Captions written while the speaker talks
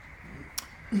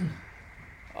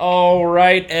All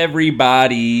right,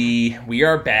 everybody. We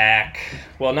are back.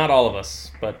 Well, not all of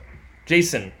us, but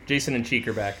Jason and Cheek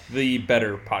are back. The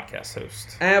better podcast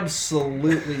host.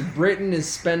 Absolutely. Britton is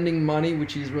spending money,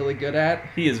 which he's really good at.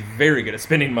 He is very good at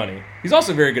spending money. He's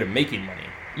also very good at making money.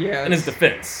 Yeah. In his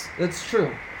defense. That's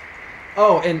true.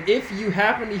 Oh, and if you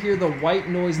happen to hear the white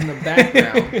noise in the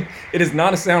background... It is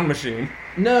not a sound machine.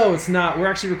 No, it's not. We're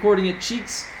actually recording at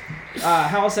Cheek's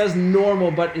house as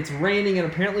normal, but it's raining, and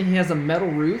apparently he has a metal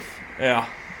roof. Yeah.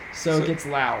 So it gets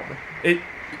loud.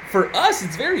 For us,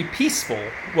 it's very peaceful.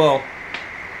 Well,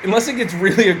 unless it gets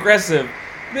really aggressive,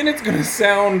 then it's going to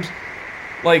sound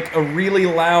like a really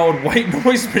loud white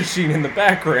noise machine in the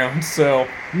background, so...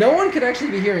 No one could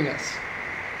actually be hearing us,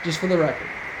 just for the record.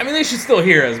 I mean, they should still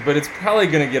hear us, but it's probably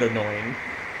going to get annoying.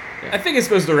 Yeah. I think it's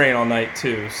supposed to rain all night,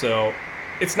 too, so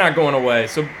it's not going away.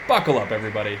 So buckle up,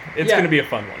 everybody. It's going to be a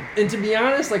fun one. And to be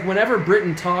honest, like, whenever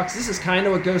Britton talks, this is kind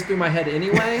of what goes through my head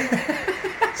anyway.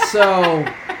 So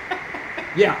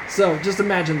just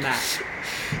imagine that.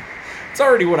 It's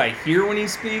already what I hear when he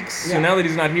speaks, so now that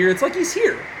he's not here, it's like he's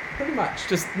here. Pretty much.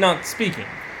 Just not speaking.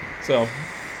 So,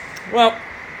 well...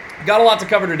 Got a lot to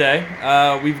cover today.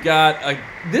 We've got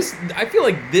I feel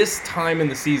like this time in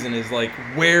the season is like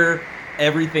where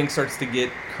everything starts to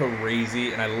get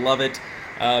crazy, and I love it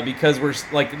because we're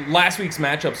like last week's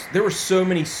matchups. There were so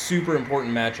many super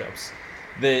important matchups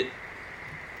that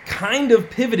kind of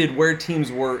pivoted where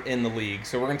teams were in the league.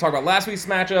 So we're going to talk about last week's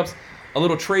matchups, a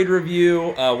little trade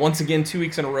review. Once again, 2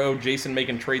 weeks in a row, Jason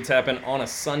making trades happen on a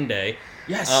Sunday.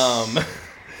 Yes.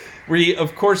 We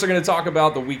of course are going to talk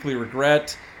about the weekly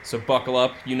regret. So buckle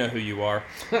up, you know who you are.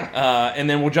 And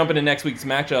then we'll jump into next week's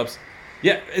matchups.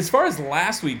 Yeah, as far as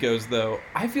last week goes, though,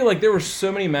 I feel like there were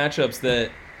so many matchups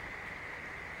that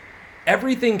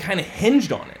everything kind of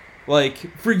hinged on it. Like,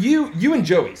 for you and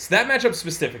Joey, so that matchup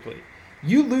specifically,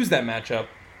 you lose that matchup.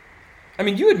 I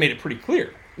mean, you had made it pretty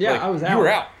clear. Yeah, like, I was out. You were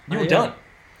out. You were done.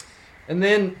 And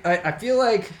then I feel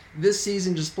like this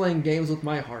season just playing games with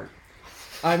my heart.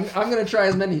 I'm going to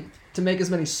try to make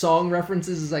as many song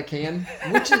references as I can,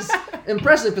 which is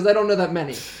impressive because I don't know that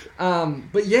many.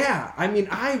 But yeah, I mean,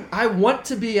 I want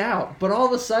to be out, but all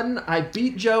of a sudden I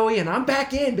beat Joey and I'm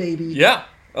back in, baby. Yeah,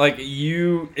 like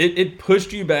it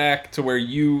pushed you back to where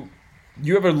you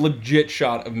have a legit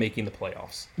shot of making the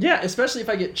playoffs. Yeah, especially if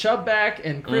I get Chubb back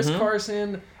and Chris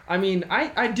Carson. I mean,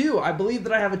 I do. I believe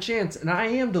that I have a chance, and I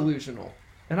am delusional.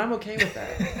 And I'm okay with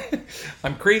that.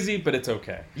 I'm crazy, but it's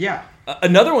okay. Yeah.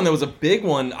 Another one that was a big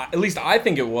one, at least I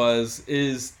think it was,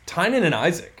 is Tynan and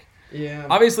Isaac. Yeah.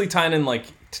 Obviously, Tynan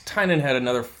had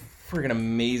another freaking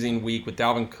amazing week with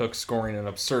Dalvin Cook scoring an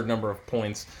absurd number of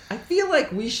points. I feel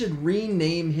like we should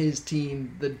rename his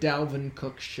team the Dalvin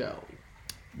Cook Show.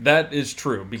 That is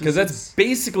true, because that's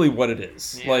basically what it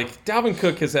is. Yeah. Like, Dalvin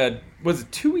Cook has had, was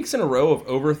it 2 weeks in a row of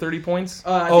over 30 points?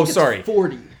 I think it's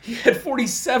 40. He had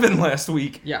 47 last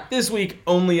week. Yeah. This week,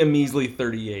 only a measly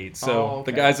 38. So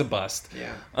the guy's a bust.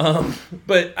 Yeah.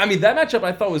 But, I mean, that matchup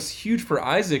I thought was huge for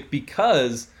Isaac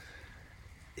because,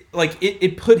 like,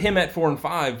 it put him at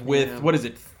 4-5 with, what is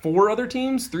it, 4 other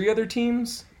teams? 3 other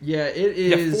teams? Yeah, it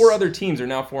is. Yeah, 4 other teams are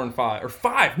now 4-5. Or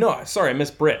 5. No, sorry, I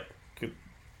missed Britt.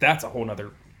 That's a whole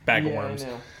nother bag of worms. I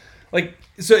know. Like,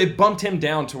 so it bumped him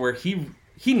down to where he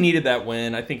needed that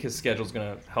win. I think his schedule's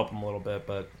going to help him a little bit,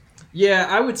 but... Yeah,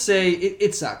 I would say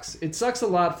it sucks. It sucks a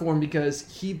lot for him because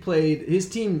his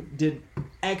team did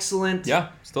excellent. Yeah,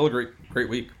 still a great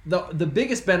week. The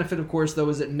biggest benefit, of course, though,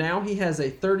 is that now he has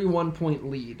a 31-point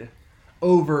lead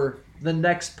over the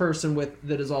next person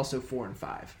that is also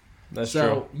 4-5. That's true.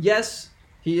 So, yes,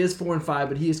 he is 4-5,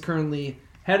 but he is currently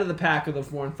head of the pack of the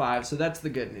 4-5, so that's the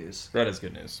good news. That is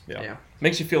good news. Yeah.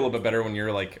 Makes you feel a little bit better when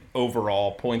you're like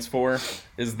overall points for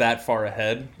is that far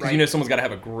ahead. Because you know someone's got to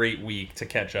have a great week to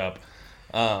catch up.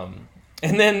 And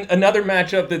then another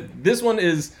matchup that this one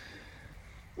is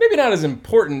maybe not as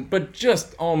important, but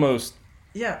just almost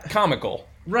comical.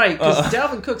 Right, because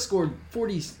Dalvin Cook scored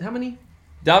 40. How many?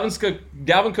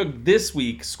 Dalvin Cook this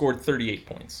week scored 38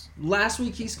 points. Last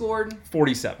week he scored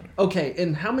 47. Okay,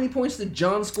 and how many points did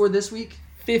John score this week?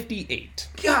 58.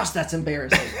 Gosh, that's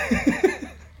embarrassing.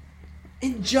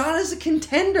 And John is a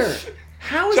contender.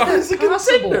 How is John that is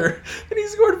possible? A contender, and he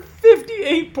scored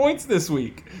 58 points this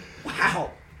week.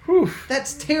 Wow. Whew.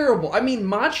 That's terrible. I mean,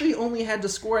 Matri only had to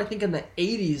score, I think, in the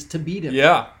 80s to beat him.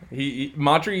 Yeah,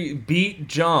 Matri beat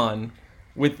John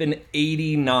with an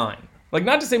 89. Like,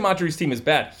 not to say Matri's team is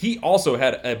bad. He also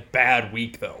had a bad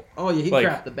week, though. Oh, yeah, he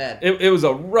crapped the bed. It was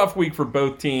a rough week for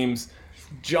both teams.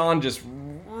 John just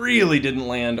really didn't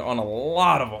land on a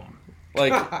lot of them.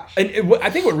 Like, I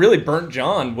think what really burnt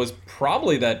John was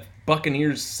probably that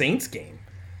Buccaneers-Saints game.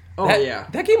 Oh, yeah.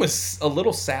 That game was a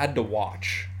little sad to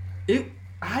watch.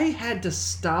 I had to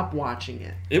stop watching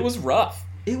it. It was rough.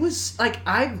 It was like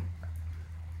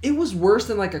it was worse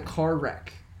than like a car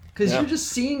wreck. Because you're just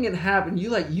seeing it happen.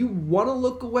 You want to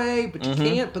look away, but you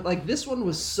can't. But like this one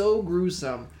was so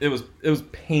gruesome. It was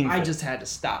painful. I just had to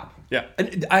stop. Yeah.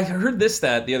 And I heard this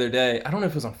stat the other day. I don't know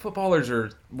if it was on Footballers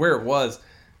or where it was.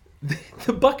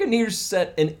 The Buccaneers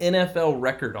set an NFL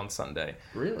record on Sunday.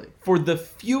 Really? For the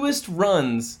fewest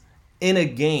runs in a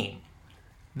game.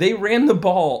 They ran the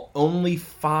ball only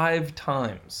 5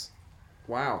 times.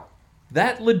 Wow.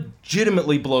 That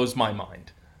legitimately blows my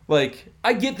mind. Like,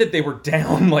 I get that they were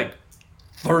down like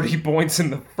 30 points in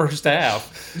the first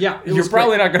half. Yeah, you're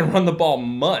probably not going to run the ball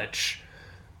much.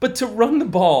 But to run the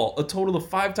ball a total of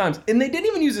 5 times, and they didn't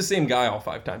even use the same guy all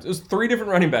 5 times. It was 3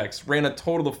 different running backs, ran a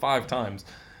total of 5 times.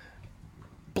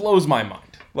 Blows my mind.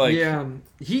 Like, yeah,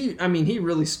 he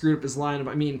really screwed up his lineup.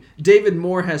 I mean, David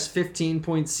Moore has 15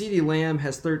 points, CeeDee Lamb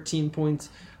has 13 points,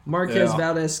 Marquez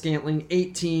Valdes-Scantling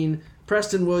 18,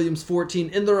 Preston Williams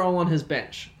 14, and they're all on his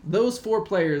bench. Those 4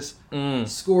 players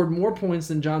scored more points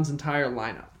than John's entire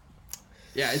lineup.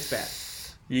 Yeah, it's bad.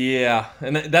 Yeah,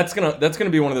 and that's gonna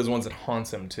be one of those ones that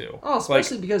haunts him too. Oh,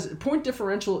 especially because point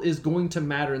differential is going to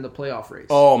matter in the playoff race.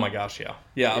 Oh my gosh,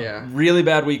 yeah. A really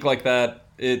bad week like that,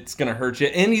 it's gonna hurt you,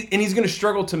 and he's gonna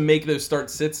struggle to make those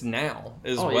start sits now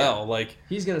as well. Yeah. Like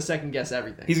he's gonna second guess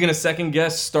everything. He's gonna second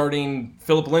guess starting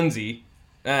Philip Lindsay.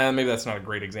 Maybe that's not a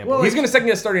great example. Well, he's gonna second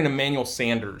guess starting Emmanuel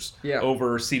Sanders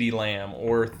over CeeDee Lamb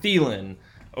or Thielen.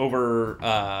 Over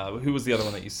who was the other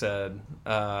one that you said?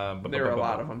 There were a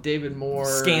lot of them. David Moore,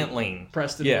 Scantling,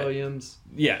 Preston Williams.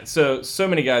 Yeah, so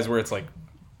many guys where it's like,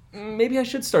 maybe I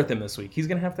should start them this week. He's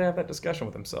gonna have to have that discussion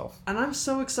with himself. And I'm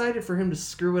so excited for him to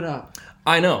screw it up.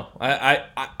 I know.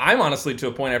 I'm honestly to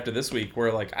a point after this week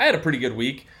where like I had a pretty good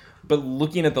week, but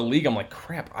looking at the league, I'm like,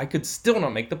 crap, I could still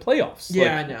not make the playoffs.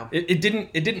 Yeah, like, I know. It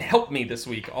didn't help me this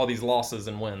week. All these losses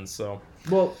and wins. So.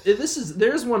 Well,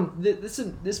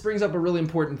 this brings up a really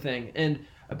important thing, and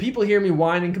people hear me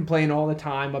whine and complain all the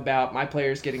time about my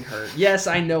players getting hurt. Yes,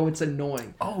 I know it's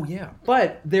annoying. Oh yeah.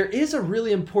 But there is a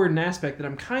really important aspect that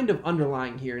I'm kind of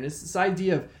underlying here, and it's this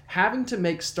idea of having to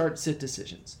make start-sit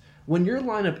decisions. When your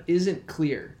lineup isn't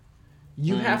clear,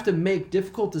 you have to make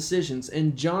difficult decisions,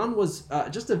 and John was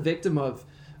just a victim of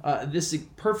this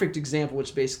perfect example,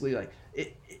 which basically like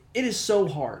it is so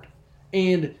hard.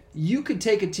 And you could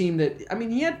take a team that, I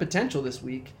mean, he had potential this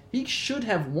week. He should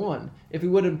have won if he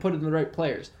would have put in the right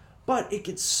players. But it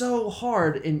gets so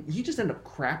hard, and he just ended up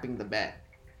crapping the bet.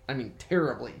 I mean,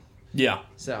 terribly. Yeah.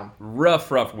 So.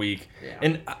 Rough week. Yeah.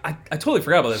 And I totally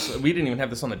forgot about this. We didn't even have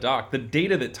this on the doc. The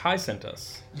data that Ty sent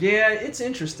us. Yeah, it's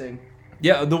interesting.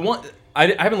 Yeah, the one...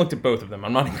 I haven't looked at both of them.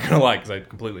 I'm not even going to lie because I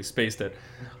completely spaced it.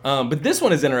 But this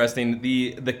one is interesting.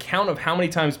 The count of how many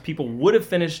times people would have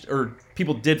finished, or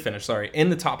people did finish, in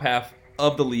the top half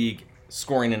of the league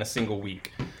scoring in a single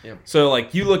week. Yep. So,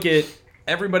 like, you look at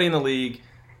everybody in the league.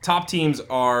 Top teams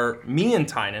are me and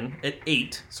Tynan at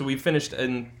 8. So we finished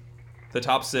in the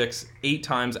top 6 8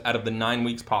 times out of the 9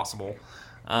 weeks possible.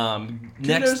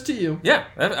 Kudos to you. Yeah,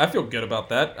 I feel good about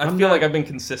that. I feel like I've been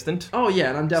consistent. Oh yeah,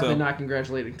 and I'm definitely not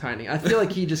congratulating Tiny. I feel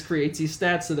like he just creates these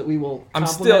stats so that we will.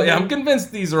 I'm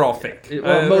convinced these are all fake.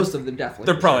 Most of them definitely.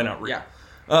 They're probably not real.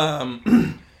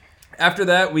 Yeah. After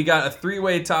that, we got a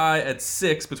 3-way tie at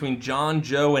 6 between John,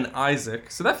 Joe, and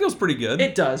Isaac. So that feels pretty good.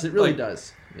 It does. It really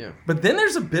does. Yeah. But then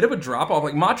there's a bit of a drop off.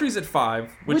 Like Matri's at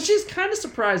 5, which is kind of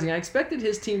surprising. I expected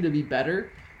his team to be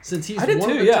better since he's one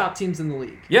of the top teams in the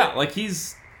league. Yeah, like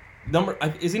he's.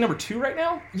 Is he number 2 right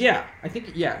now? Yeah, I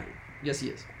think. Yeah, yes, he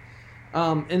is.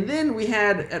 And then we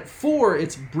had at 4,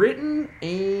 it's Britton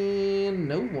and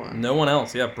no one. No one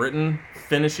else. Yeah, Britton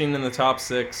finishing in the top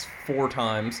 6 4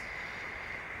 times.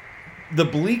 The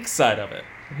bleak side of it.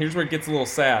 Here's where it gets a little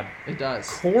sad. It does.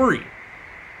 Corey,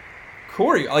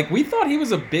 like we thought he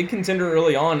was a big contender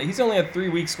early on. He's only had 3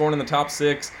 weeks scoring in the top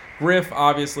 6. Griff,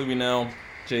 obviously, we know.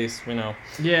 Jace, we know.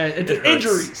 Yeah,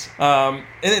 injuries. And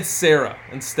it's Sarah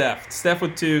and Steph. Steph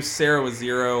with 2, Sarah with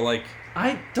 0. Like,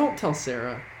 I don't tell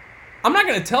Sarah. I'm not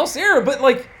gonna tell Sarah, but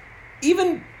like,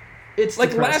 even it's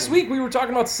like depressing. Last week we were talking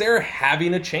about Sarah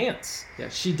having a chance. Yeah,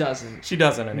 she doesn't. She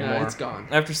doesn't anymore. No, it's gone.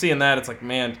 After seeing that, it's like,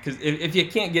 man, because if you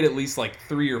can't get at least like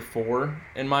 3 or 4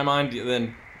 in my mind,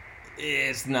 then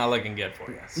it's not looking good for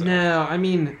you. So. No, I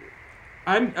mean,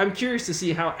 I'm curious to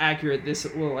see how accurate this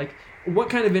will like.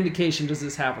 What kind of indication does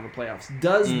this have on the playoffs?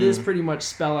 Does this pretty much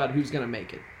spell out who's going to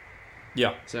make it?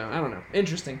 Yeah. So, I don't know.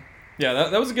 Interesting. Yeah,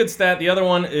 that was a good stat. The other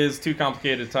one is too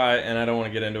complicated to tie, and I don't want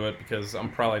to get into it because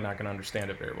I'm probably not going to understand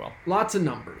it very well. Lots of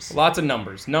numbers. Lots of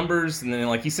numbers, and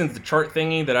then he sends the chart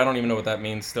thingy that I don't even know what that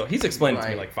means. Still, he's explained it to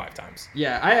me like 5 times.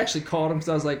 Yeah, I actually called him because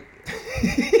I was like,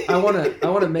 I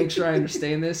want to make sure I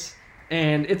understand this,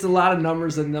 and it's a lot of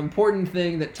numbers. And the important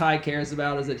thing that Ty cares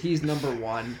about is that he's number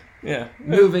 1. Yeah.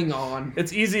 Moving on.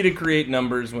 It's easy to create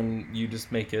numbers when you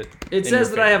just make it. It says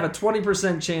that I have a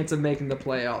 20% chance of making the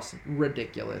playoffs.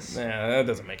 Ridiculous. Yeah, that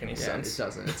doesn't make any sense. It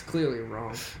doesn't. It's clearly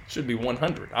wrong. Should be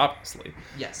 100, obviously.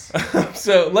 Yes.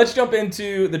 So let's jump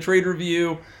into the trade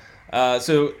review.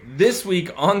 So this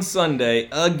week on Sunday,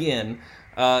 again,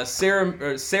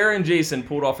 Sarah and Jason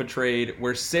pulled off a trade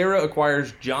where Sarah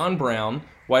acquires John Brown,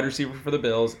 wide receiver for the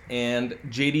Bills, and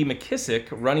J.D. McKissick,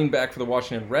 running back for the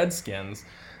Washington Redskins.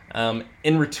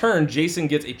 In return, Jason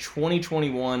gets a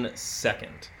 2021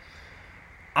 second.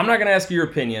 I'm not going to ask you your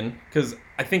opinion because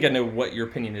I think I know what your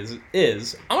opinion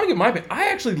is. I want to give my opinion. I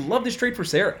actually love this trade for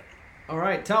Sarah. All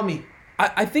right, tell me.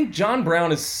 I think John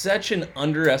Brown is such an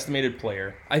underestimated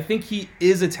player. I think he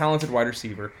is a talented wide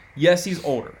receiver. Yes, he's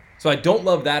older, so I don't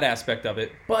love that aspect of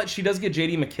it. But she does get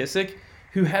J.D. McKissick,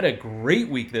 who had a great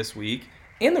week this week.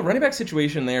 And the running back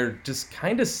situation there just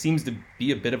kind of seems to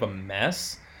be a bit of a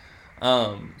mess.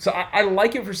 So I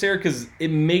like it for Sarah because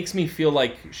it makes me feel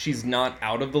like she's not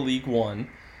out of the league, 1.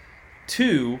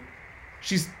 2,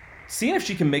 she's seeing if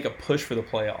she can make a push for the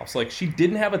playoffs. Like, she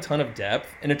didn't have a ton of depth,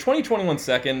 and a 2021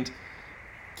 second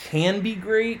can be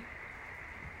great,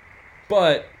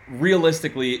 but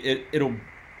realistically, it'll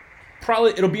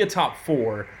be a top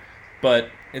 4, but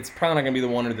it's probably not going to be the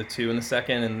 1 or the 2 in the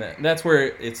second, and that's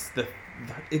where it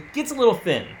gets a little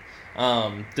thin,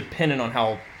 depending on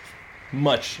how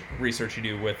much research you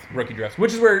do with rookie drafts,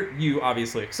 which is where you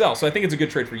obviously excel. So I think it's a good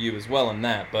trade for you as well in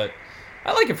that, but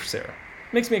I like it for Sarah.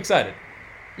 Makes me excited.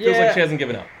 Feels like she hasn't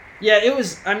given up. Yeah, it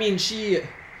was, I mean, she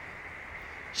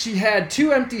had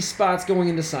 2 empty spots going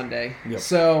into Sunday. Yep.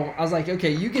 So I was like,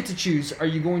 okay, you get to choose. Are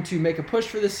you going to make a push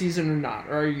for this season or not?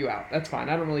 Or are you out? That's fine.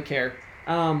 I don't really care.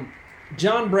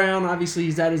 John Brown, obviously,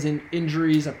 he's had his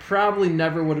injuries. I probably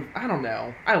never would have, I don't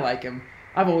know. I like him.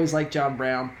 I've always liked John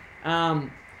Brown.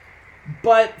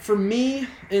 But for me,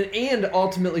 and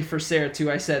ultimately for Sarah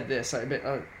too, I said this. I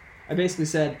basically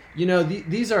said,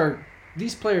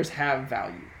 these players have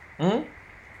value,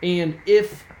 and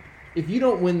if you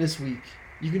don't win this week,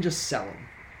 you can just sell them.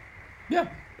 Yeah,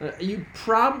 you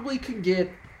probably could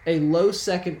get a low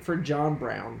second for John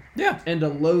Brown. Yeah, and a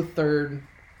low third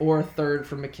or a third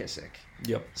for McKissick.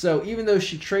 Yep. So even though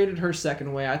she traded her second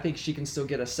away, I think she can still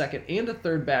get a second and a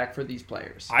third back for these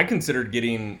players. I considered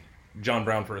getting John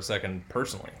Brown for a second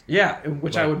personally. Yeah,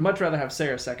 which I would much rather have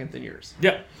Sarah second than yours.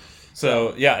 Yeah.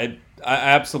 So, yeah, I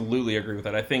absolutely agree with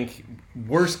that. I think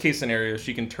worst case scenario,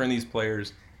 she can turn these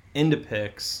players into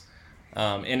picks,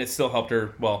 and it still helped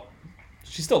her. Well,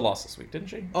 she still lost this week, didn't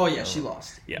she? Oh, yeah, she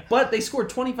lost. Yeah. But they scored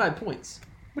 25 points.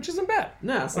 Which isn't bad.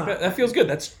 No, it's not. That feels good.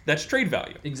 That's trade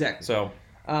value. Exactly. So,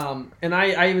 and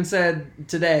I even said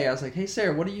today, I was like, hey,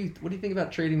 Sarah, what do you think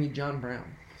about trading me John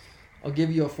Brown? I'll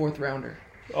give you a 4th rounder.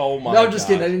 Oh my! No, I'm just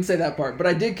kidding. I didn't say that part, but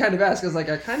I did kind of ask. I was like,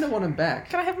 I kind of want him back.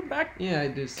 Can I have him back? Yeah, I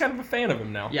do. Kind of a fan of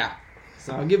him now. Yeah.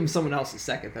 So I'll give him someone else's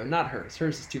second though, not hers.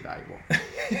 Hers is too valuable.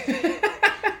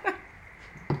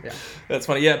 Yeah. That's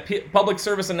funny. Yeah. Public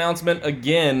service announcement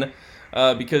again,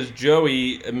 because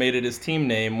Joey made it his team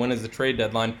name. When is the trade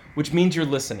deadline? Which means you're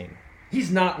listening.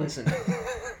 He's not listening.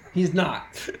 He's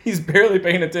not. He's barely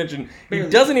paying attention. Barely.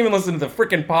 He doesn't even listen to the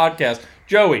freaking podcast.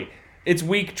 Joey, it's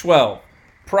week 12.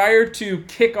 Prior to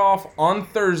kickoff on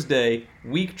Thursday,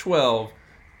 week 12,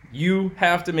 you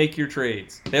have to make your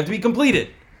trades. They have to be completed,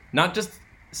 not just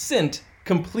sent,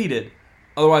 completed.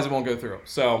 Otherwise, it won't go through.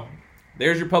 So,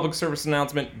 there's your public service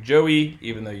announcement. Joey,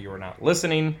 even though you are not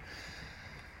listening,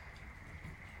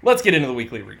 let's get into the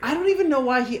weekly recap. I don't even know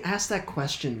why he asked that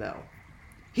question, though.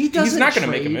 He's not going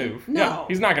to make a move. No. Yeah,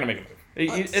 he's not going to make a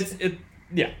move.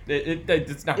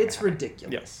 It's not. It's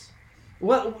ridiculous. Yes.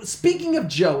 Well, speaking of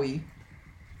Joey,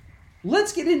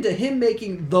 let's get into him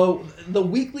making the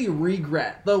weekly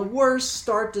regret, the worst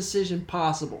start decision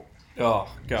possible. Oh,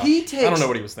 gosh. I don't know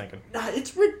what he was thinking.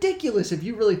 It's ridiculous if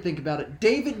you really think about it.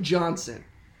 David Johnson.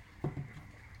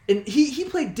 And he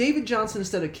played David Johnson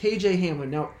instead of KJ Hamler.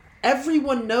 Now,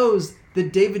 everyone knows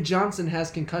that David Johnson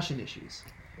has concussion issues.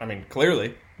 I mean,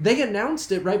 clearly. They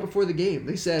announced it right before the game.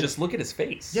 They said... Just look at his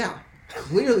face. Yeah.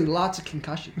 Clearly lots of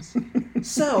concussions.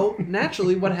 So,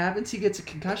 naturally, what happens? He gets a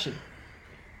concussion.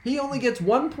 He only gets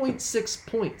 1.6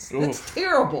 points. That's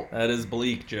terrible. That is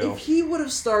bleak, Joe. If he would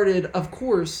have started, of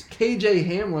course, KJ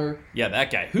Hamler. Yeah, that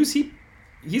guy. Who's he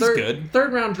He's good.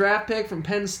 Third round draft pick from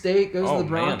Penn State, goes to the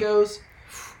Broncos. Man.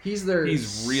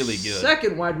 He's really good.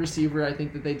 Second wide receiver, I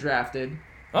think, that they drafted.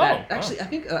 Actually, I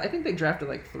think they drafted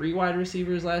like 3 wide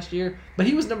receivers last year, but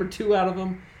he was number 2 out of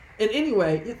them. And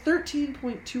anyway,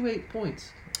 13.28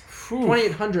 points.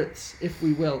 28 hundredths, if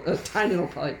we will. Tynan will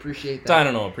probably appreciate that.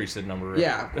 Tynan will appreciate number.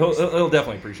 Yeah. He'll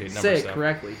definitely appreciate numbers. Say it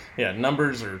correctly. Yeah,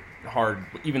 numbers are hard,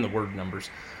 even the word numbers.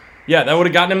 Yeah, that would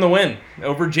have gotten him the win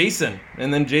over Jason.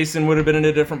 And then Jason would have been in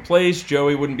a different place.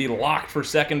 Joey wouldn't be locked for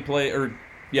second place.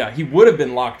 He would have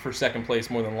been locked for second place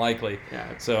more than likely. Yeah.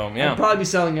 So, yeah. I'd probably be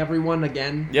selling everyone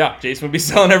again. Yeah, Jason would be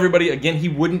selling everybody. Again, he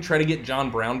wouldn't try to get John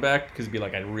Brown back because he'd be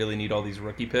like, I really need all these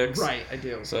rookie picks. Right, I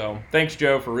do. So, thanks,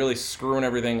 Joe, for really screwing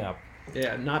everything up.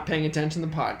 Yeah, not paying attention to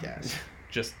the podcast.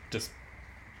 Just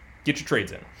get your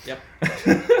trades in. Yep.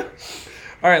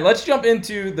 All right, let's jump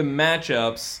into the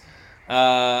matchups.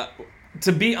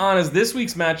 To be honest, this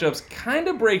week's matchups kind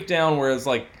of break down, whereas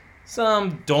like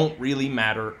some don't really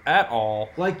matter at all.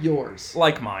 Like yours.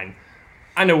 Like mine.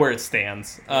 I know where it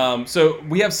stands. So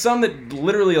we have some that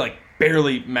literally like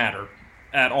barely matter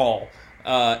at all.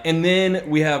 And then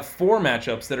we have 4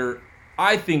 matchups that are,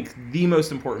 I think, the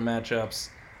most important matchups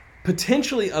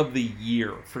potentially of the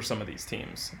year for some of these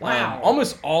teams. Wow.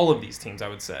 Almost all of these teams, I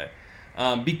would say.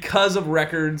 Because of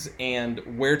records and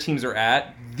where teams are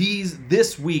at,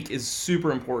 this week is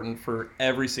super important for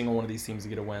every single one of these teams to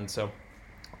get a win. So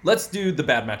let's do the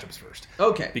bad matchups first.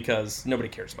 Okay. Because nobody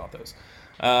cares about those.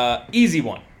 Easy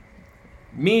one.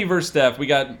 Me versus Steph. We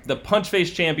got the Punch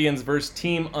Face Champions versus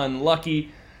Team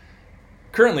Unlucky.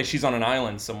 Currently, she's on an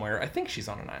island somewhere. I think she's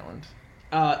on an island.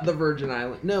 The Virgin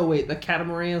Islands. No, wait, the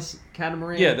Catamarans.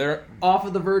 Yeah, they're off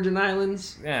of the Virgin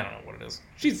Islands. Yeah, I don't know what it is.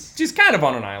 She's kind of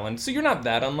on an island, so you're not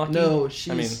that unlucky. No,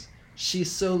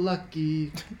 she's so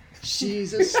lucky.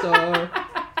 She's a star.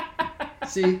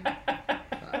 See,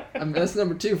 that's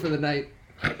number 2 for the night.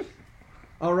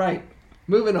 All right,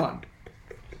 moving on.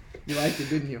 You liked it,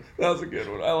 didn't you? That was a good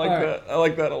one. I like that. I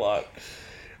like that a lot.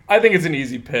 I think it's an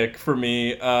easy pick for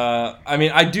me.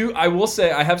 I will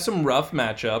say I have some rough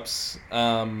matchups.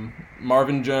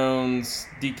 Marvin Jones,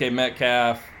 DK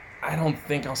Metcalf. I don't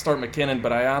think I'll start McKinnon,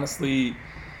 but I honestly,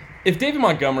 if David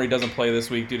Montgomery doesn't play this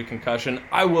week due to concussion,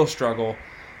 I will struggle.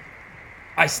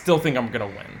 I still think I'm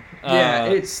going to win.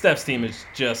 Yeah, Steph's team is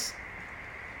just,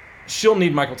 she'll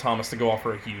need Michael Thomas to go off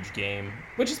for a huge game,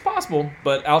 which is possible.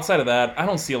 But outside of that, I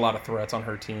don't see a lot of threats on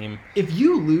her team. If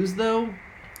you lose, though,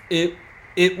 it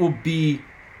will be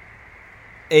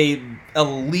a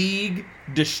league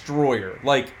destroyer.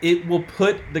 Like, it will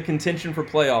put the contention for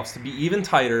playoffs to be even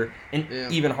tighter and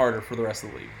even harder for the rest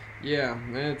of the league. Yeah,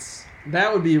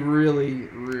 that would be really,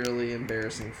 really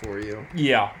embarrassing for you.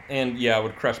 Yeah, and it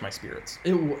would crush my spirits.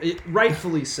 It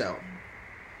rightfully so.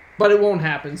 But it won't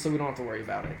happen, so we don't have to worry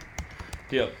about it.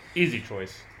 Yep, easy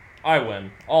choice. I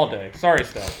win all day. Sorry,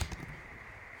 Steph.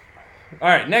 All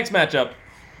right, next matchup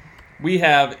we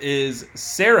have is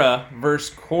Sarah versus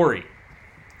Corey.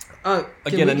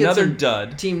 Again, another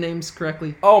dud. Team names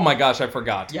correctly? Oh my gosh, I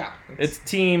forgot. Yeah. It's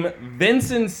Team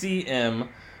Vincent CM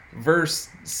versus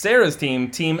Sarah's team,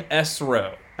 Team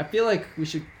S-Row. I feel like we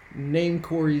should name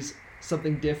Corey's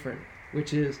something different,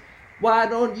 which is, why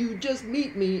don't you just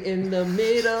meet me in the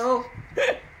middle?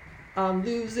 I'm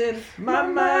losing my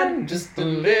mind just a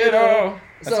little.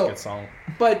 That's a good song.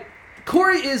 But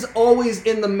Corey is always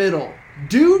in the middle.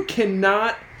 Dude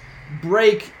cannot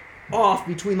break off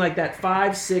between like that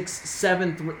 5th,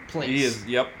 6th, 7th place. He is,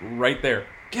 right there.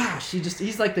 Gosh,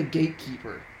 he's like the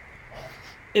gatekeeper.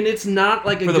 And it's not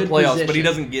like a for good the playoffs, position. But he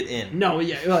doesn't get in. No,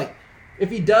 yeah, like if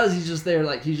he does, he's just there,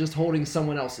 like he's just holding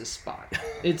someone else's spot.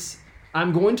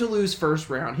 I'm going to lose first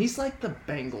round. He's like the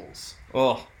Bengals.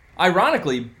 Oh,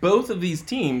 ironically, both of these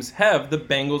teams have the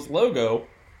Bengals logo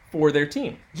for their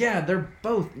team. Yeah, they're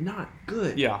both not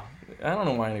good. Yeah, I don't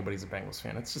know why anybody's a Bengals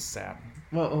fan. It's just sad.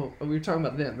 Well, we were talking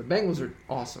about them. The Bengals are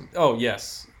awesome. Oh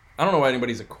yes, I don't know why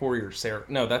anybody's a Corey or Sarah.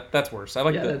 No, that's worse. I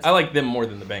like them more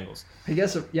than the Bengals. I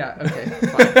guess. Yeah. Okay.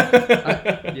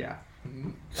 Fine. Yeah.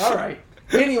 All right.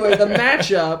 Anyway, the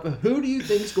matchup. Who do you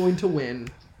think's going to win?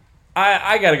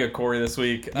 I gotta go Corey this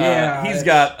week. Yeah, he's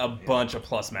got a bunch of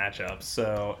plus matchups,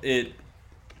 so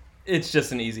it's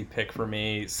just an easy pick for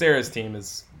me. Sarah's team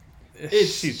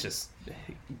she's just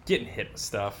getting hit with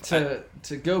stuff.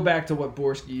 To go back to what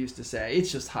Borski used to say,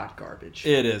 it's just hot garbage.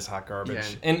 It is hot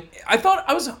garbage. Yeah. And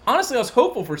I was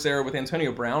hopeful for Sarah with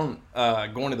Antonio Brown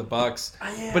going to the Bucs,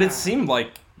 but it seemed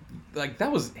like that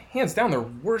was hands down their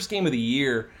worst game of the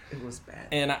year. It was bad.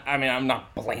 And I'm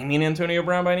not blaming Antonio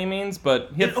Brown by any means,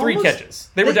 but he had 3 catches.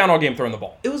 They were down all game throwing the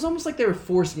ball. It was almost like they were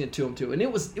forcing it to him too, and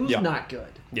it was not good.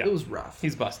 Yeah. It was rough.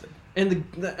 He's busted. And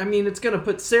I mean, it's going to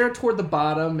put Sarah toward the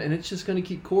bottom, and it's just going to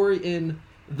keep Corey in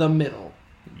the middle.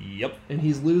 Yep. And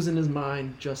he's losing his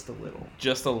mind just a little.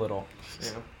 Just a little. Yeah.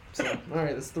 So, all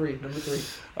right, that's number 3.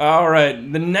 All right,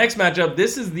 the next matchup.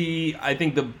 This is I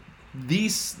think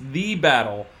the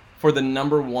battle for the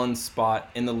number 1 spot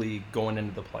in the league going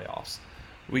into the playoffs.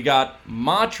 We got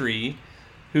Matry,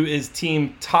 who is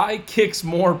team Ty Kicks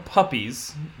More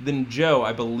Puppies than Joe,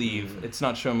 I believe. It's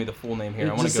not showing me the full name here.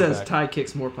 It I want just to go says back. Ty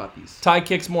Kicks More Puppies. Ty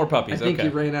Kicks More Puppies. I think okay.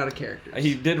 he ran out of characters.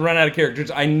 He did run out of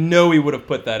characters. I know he would have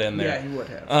put that in there. Yeah, he would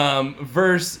have.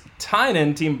 Versus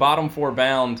Tynan, team Bottom 4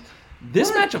 Bound.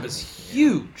 This matchup is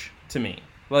huge to me.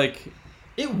 Like,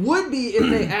 it would be if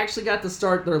they actually got to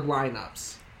start their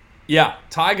lineups. yeah,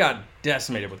 Ty got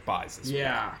decimated with buys this week.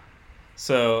 Yeah.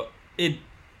 So it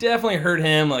definitely hurt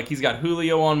him. Like, he's got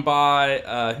Julio on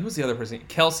bye. Who was the other person?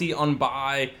 Kelsey on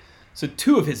bye. So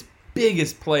 2 of his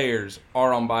biggest players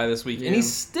are on bye this week. Yeah. And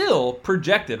he's still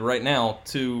projected right now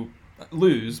to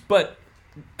lose. But,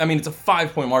 I mean, it's a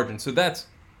 5-point margin. So that's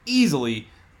easily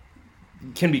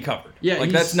can be covered. Yeah, like,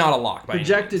 he's that's not a lock by any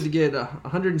projected means. to get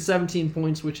 117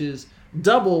 points, which is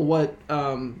double what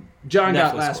John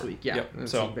got Netflix last score. week. Yeah. Yep.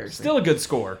 That's So embarrassing. still a good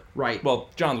score. Right. Well,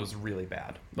 John's was really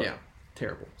bad. But Yeah.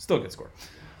 Terrible. Still a good score.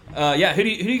 Yeah. Who do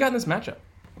you got in this matchup?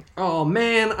 Oh,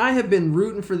 man. I have been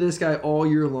rooting for this guy all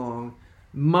year long.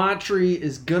 Matry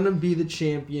is going to be the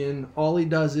champion. All he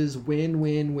does is win,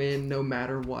 win, win, no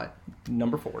matter what.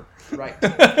 Number 4. Right.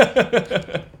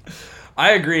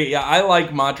 I agree. Yeah, I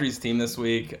like Matry's team this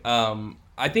week.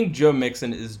 I think Joe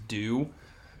Mixon is due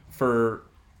for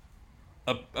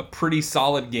a pretty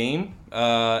solid game.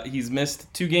 He's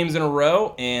missed 2 games in a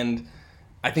row, and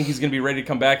I think he's going to be ready to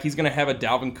come back. He's going to have a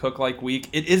Dalvin Cook-like week.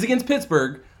 It is against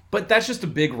Pittsburgh, but that's just a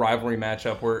big rivalry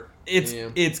matchup where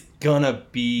it's going to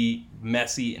be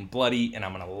messy and bloody, and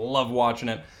I'm going to love watching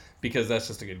it because that's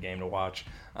just a good game to watch.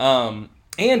 And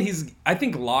I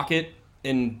think Lockett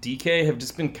and DK have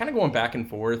just been kind of going back and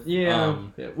forth. Yeah,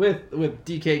 with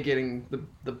DK getting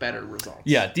the better results.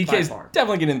 Yeah, DK's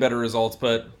definitely getting better results,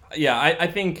 but yeah, I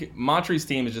think Matry's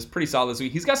team is just pretty solid this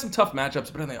week. He's got some tough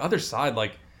matchups, but on the other side,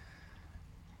 like,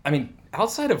 I mean,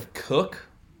 outside of Cook,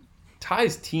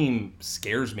 Ty's team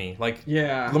scares me. Like,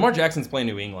 yeah, Lamar Jackson's playing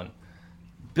New England.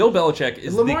 Bill Belichick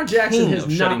is Lamar the Jackson king has of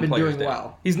not shutting been players doing down.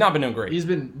 well. He's not been doing great. He's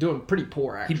been doing pretty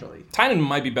poor, actually. Tynan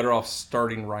might be better off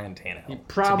starting Ryan Tannehill. He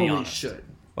probably to be honest. should.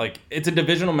 Like, it's a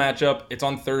divisional matchup. It's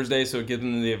on Thursday, so it gives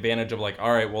them the advantage of, like,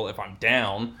 all right, well, if I'm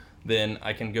down, then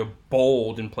I can go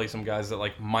bold and play some guys that,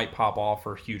 like, might pop off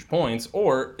for huge points.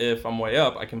 Or if I'm way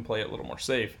up, I can play it a little more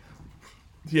safe.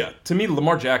 Yeah, to me,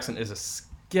 Lamar Jackson is a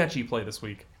sketchy play this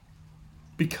week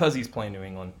because he's playing New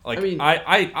England. Like, I mean,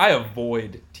 I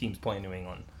avoid teams playing New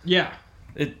England. Yeah.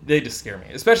 They just scare me,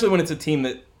 especially when it's a team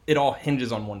that it all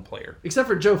hinges on one player. Except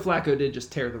for Joe Flacco did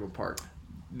just tear them apart.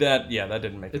 That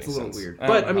didn't make any sense. It's a little weird.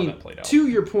 But, I mean, to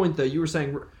your point, though, you were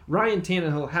saying Ryan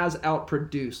Tannehill has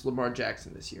outproduced Lamar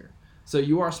Jackson this year. So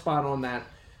you are spot on that.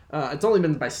 It's only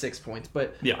been by 6 points,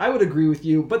 but yeah. I would agree with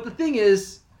you. But the thing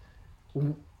is,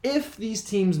 if these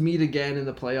teams meet again in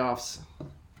the playoffs,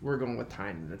 we're going with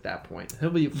Tynan at that point. He'll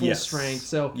be full strength.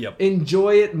 So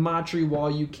enjoy it, Matry, while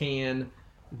you can.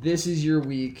 This is your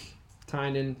week.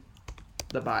 Tynan,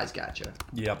 the bye's gotcha.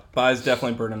 Yep, bye's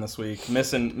definitely burning this week.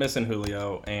 Missing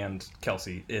Julio and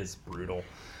Kelsey is brutal.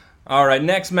 All right,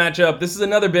 next matchup. This is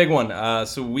another big one.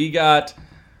 So we got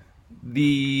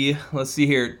let's see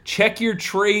here. Check your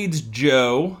trades,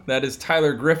 Joe. That is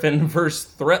Tyler Griffin versus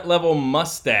Threat Level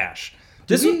Mustache.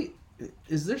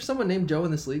 Is there someone named Joe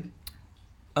in this league?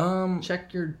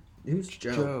 Check your. Who's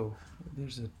Joe?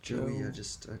 There's a Joe. Yeah,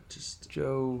 just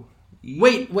Joe.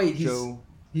 Wait.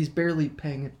 He's barely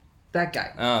paying it. That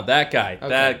guy. Oh, that guy. Okay.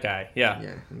 That guy.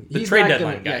 Yeah. The trade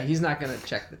deadline guy. Yeah, he's not going to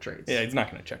check the trades. Yeah, he's not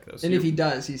going to check those. And if he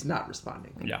does, he's not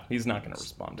responding. Yeah, he's not going to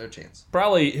respond. No chance.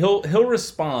 Probably he'll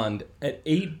respond at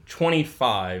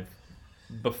 8:25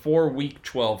 before week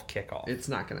 12 kickoff. It's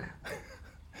not going to happen.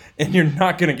 And you're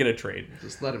not going to get a trade.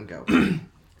 Just let him go.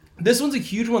 This one's a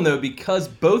huge one, though, because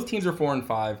both teams are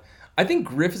 4-5. I think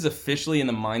Griff is officially in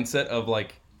the mindset of,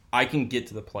 like, I can get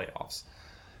to the playoffs.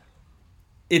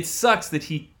 It sucks that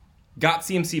he got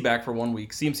CMC back for 1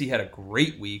 week. CMC had a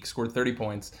great week, scored 30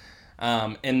 points,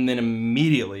 and then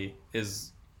immediately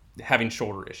is having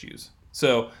shoulder issues.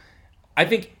 So I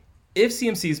think if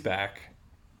CMC's back,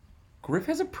 Griff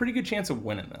has a pretty good chance of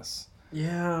winning this.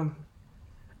 Yeah.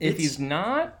 If he's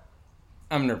not,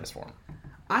 I'm nervous for him.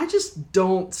 I just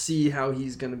don't see how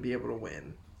he's going to be able to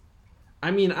win.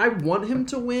 I mean, I want him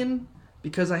to win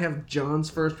because I have John's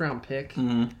first-round pick.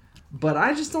 Mm-hmm. But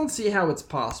I just don't see how it's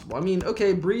possible. I mean,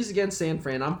 okay, Breeze against San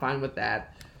Fran, I'm fine with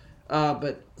that.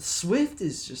 But Swift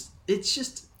is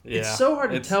it's Yeah, so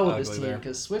hard to it's tell with this ugly team there.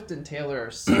 because Swift and Taylor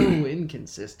are so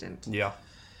inconsistent. Yeah.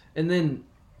 And then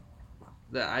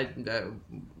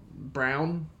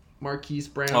Brown, Marquise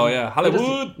Brown. Oh, yeah.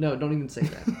 Hollywood. No, don't even say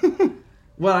that.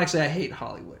 Well, actually, I hate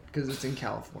Hollywood because it's in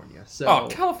California. So Oh,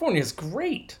 California's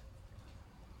great.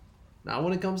 not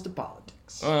when it comes to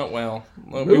politics. Well,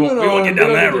 we Moving won't on, get down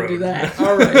we that don't need to road. do that.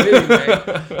 All right,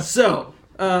 anyway. So,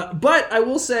 but I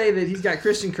will say that he's got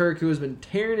Christian Kirk, who has been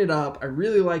tearing it up. I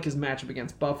really like his matchup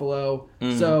against Buffalo.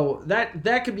 Mm-hmm. So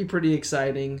that could be pretty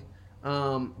exciting.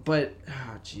 But,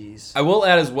 oh, jeez. I will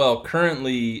add as well,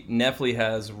 currently, Neffley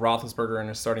has Roethlisberger in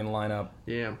his starting lineup.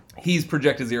 Yeah. He's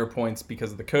projected 0 points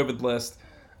because of the COVID list.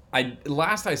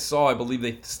 Last I saw, I believe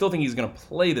they still think he's going to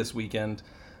play this weekend.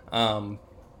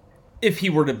 If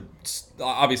he were to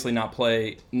obviously not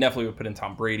play, Neffley would put in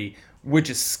Tom Brady,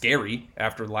 which is scary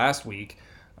after last week.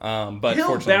 But He'll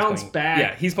fortunately, bounce back.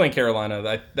 Yeah, he's playing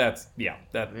Carolina.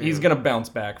 He's going to bounce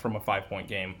back from a 5-point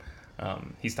game.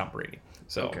 He's Tom Brady.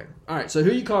 So Okay. All right, so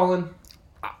who are you calling?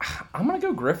 I'm going to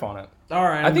go Griff on it. All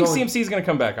right. I think CMC is going to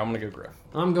come back. I'm going to go Griff.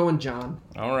 I'm going John.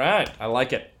 All right. I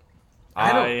like it.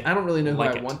 I don't really know who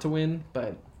like I it. want to win,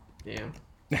 but yeah.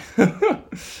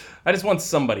 I just want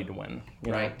somebody to win.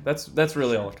 You know? Right. That's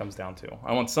really all it comes down to.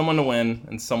 I want someone to win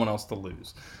and someone else to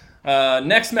lose.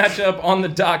 Next matchup on the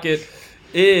docket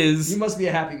is You must be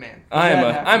a happy man.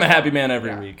 I'm a happy man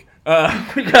every Yeah. week.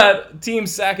 We got Team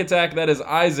Sack Attack. That is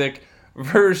Isaac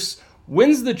versus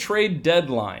wins the trade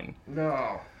deadline.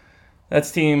 No.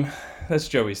 That's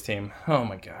Joey's team. Oh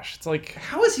my gosh. It's like,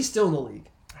 How is he still in the league?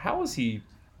 how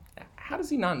does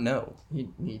he not know?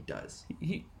 He does.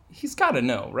 He's got to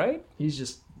know, right? He's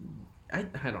just I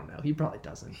don't know. He probably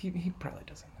doesn't. He probably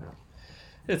doesn't know.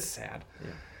 It's sad.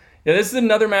 Yeah, this is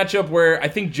another matchup where I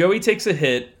think Joey takes a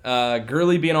hit.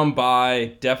 Gurley being on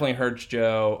bye definitely hurts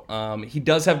Joe. He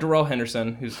does have Darrell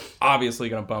Henderson, who's obviously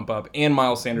going to bump up, and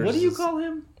Miles Sanders. What do you call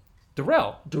him?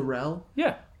 Darrell? Darrell?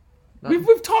 Yeah.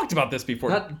 We've talked about this before.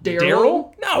 Not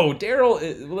Daryl? No,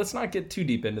 Daryl. Let's not get too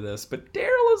deep into this, but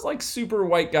Daryl is like super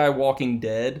white guy Walking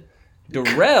Dead.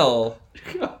 Darrell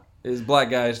is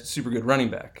black guy's super good running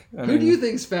back. Who do you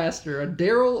think's faster, a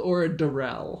Daryl or a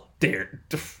Darrell? Darrell.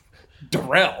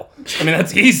 I mean,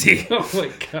 that's easy. Oh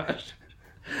my gosh.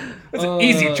 That's an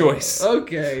easy choice.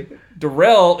 Okay.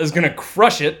 Darrell is going to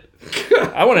crush it.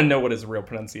 I want to know what his real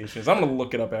pronunciation is. I'm going to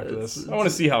look it up after this. I want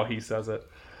to see how he says it.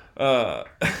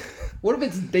 What if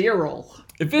it's Daryl?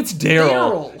 If it's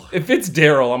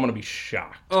Daryl, I'm going to be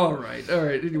shocked. All right.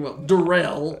 Anyway,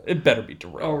 Darrell. It better be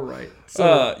Darrell. All right.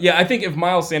 So Yeah, I think if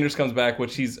Miles Sanders comes back,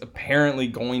 which he's apparently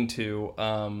going to,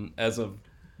 as of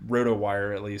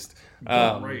RotoWire at least.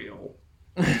 Darrell.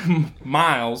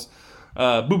 Miles,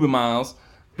 Booby Miles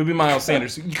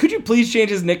Sanders. Could you please change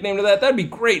his nickname to that? That'd be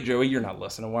great, Joey. You're not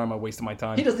listening. Why am I wasting my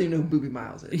time? He doesn't even know who Booby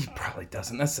Miles is. He probably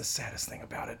doesn't. That's the saddest thing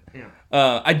about it.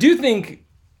 Yeah. I do think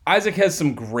Isaac has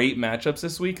some great matchups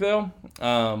this week, though.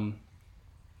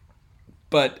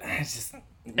 But it's just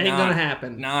Ain't gonna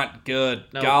happen. Not good.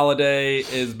 Nope. Galladay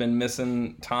has been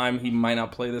missing time. He might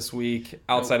not play this week.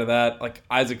 Outside of that, like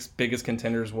Isaac's biggest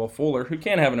contender is Will Fuller, who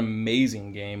can have an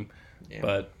amazing game. Yeah.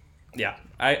 But yeah,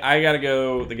 I got to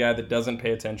go the guy that doesn't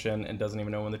pay attention and doesn't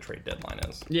even know when the trade deadline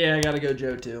is. Yeah, I gotta go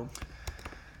Joe too.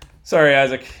 Sorry,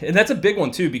 Isaac. And that's a big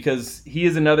one, too, because he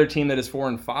is another team that is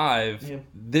 4-5.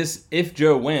 Yeah. If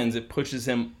Joe wins, it pushes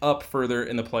him up further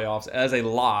in the playoffs as a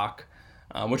lock,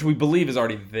 which we believe is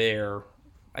already there,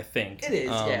 I think. It is,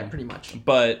 yeah, pretty much.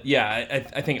 But, yeah,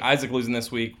 I think Isaac losing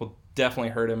this week will definitely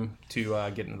hurt him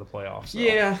to get into the playoffs. So.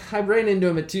 Yeah, I ran into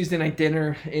him at Tuesday night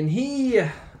dinner, and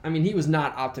he was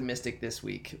not optimistic this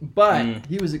week, but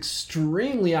he was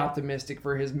extremely optimistic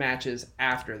for his matches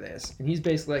after this. And he's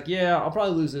basically like, yeah, I'll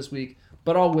probably lose this week,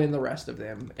 but I'll win the rest of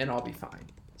them, and I'll be fine.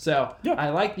 So yeah. I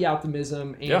like the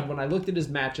optimism, and Yeah. when I looked at his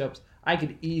matchups, I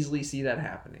could easily see that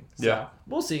happening. So Yeah.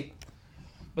 we'll see.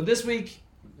 But this week,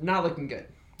 not looking good.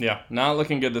 Yeah, not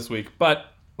looking good this week. But,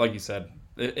 like you said,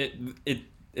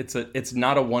 it's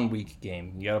not a 1-week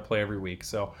game. You got to play every week.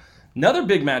 So another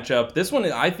big matchup. This one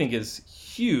I think is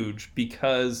huge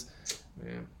because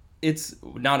it's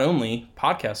not only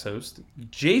podcast host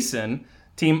Jason,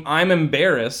 team I'm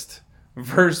Embarrassed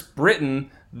versus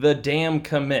Britain, the damn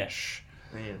commish.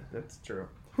 Man, that's true.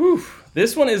 Whew.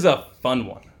 This one is a fun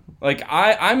one. Like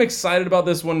I'm excited about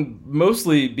this one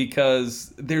mostly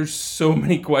because there's so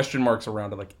many question marks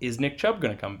around it. Like, is Nick Chubb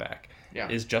going to come back? Yeah.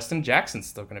 Is Justin Jackson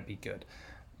still going to be good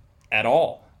at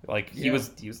all? Like he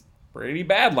was pretty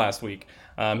bad last week.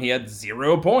 He had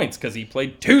 0 points because he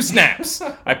played 2 snaps.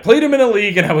 I played him in a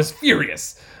league and I was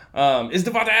furious. Is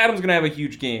Devontae Adams going to have a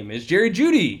huge game? Is Jerry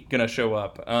Jeudy going to show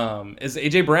up? Is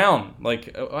A.J. Brown,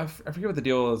 I forget what the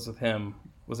deal is with him.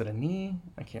 Was it a knee?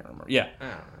 I can't remember. Yeah. I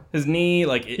don't know. His knee,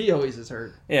 he always is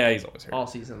hurt. Yeah, he's always hurt. All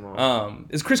season long.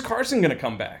 Is Chris Carson going to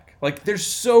come back? There's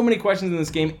so many questions in this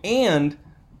game, and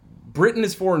Britain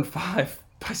is 4-5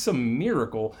 by some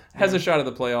miracle, has a shot at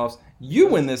the playoffs. You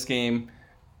win this game,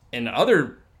 and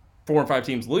other 4-5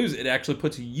 teams lose. It actually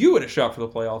puts you at a shot for the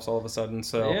playoffs all of a sudden.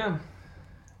 So yeah,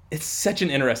 it's such an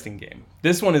interesting game.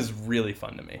 This one is really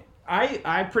fun to me.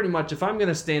 I pretty much, if I'm going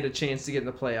to stand a chance to get in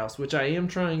the playoffs, which I am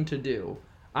trying to do,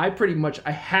 I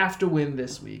have to win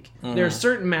this week. There are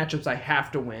certain matchups I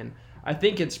have to win. I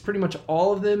think it's pretty much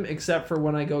all of them except for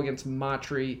when I go against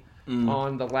Matry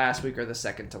on the last week or the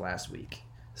second to last week.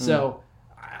 So,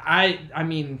 I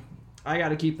mean, I got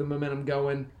to keep the momentum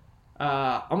going.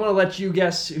 I'm going to let you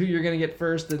guess who you're going to get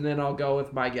first, and then I'll go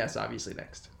with my guess, obviously,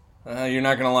 next. You're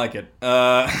not going to like it.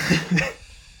 I'm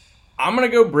going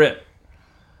to go Britt.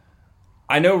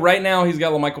 I know right now he's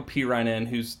got LaMichael Pirine in,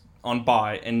 who's on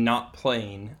bye and not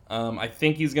playing. I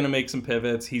think he's going to make some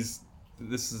pivots.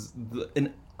 This is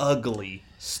an ugly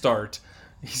start.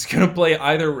 He's going to play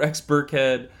either Rex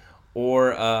Burkhead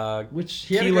or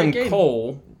Keelan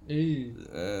Cole.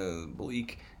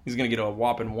 Bleak. He's going to get a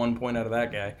whopping 1 point out of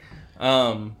that guy.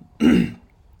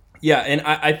 Yeah, and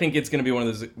I think it's going to be one of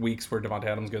those weeks where Devontae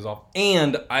Adams goes off.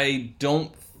 And I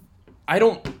don't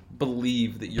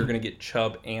believe that you're going to get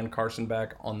Chubb and Carson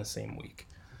back on the same week.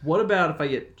 What about if I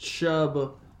get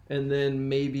Chubb and then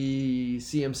maybe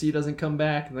CMC doesn't come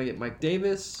back and I get Mike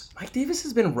Davis? Mike Davis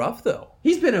has been rough, though.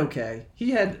 He's been okay.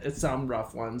 He had some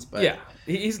rough ones, but yeah,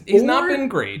 he's not been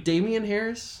great. Damian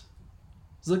Harris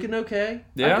is looking okay.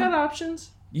 Yeah. I've got options.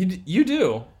 You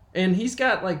do. And he's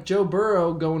got Joe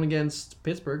Burrow going against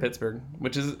Pittsburgh.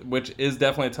 Which is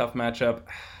definitely a tough matchup.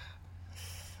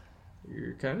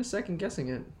 You're kind of second guessing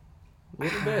it a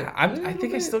little bit. I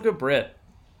think I still go Britt.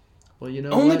 Well, you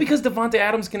know only because Devontae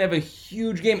Adams can have a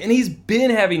huge game, and he's been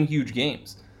having huge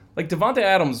games. Devontae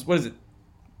Adams, what is it?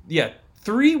 Yeah,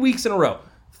 3 weeks in a row,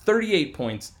 38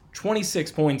 points,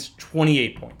 26 points,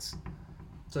 28 points.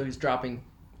 So he's dropping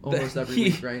almost every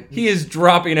week, right? He is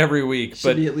dropping every week,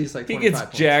 but be at least he gets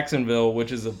points. Jacksonville,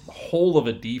 which is a hole of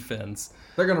a defense.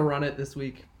 They're gonna run it this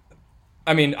week.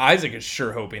 I mean, Isaac is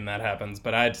sure hoping that happens,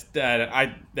 but I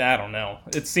don't know.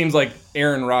 It seems like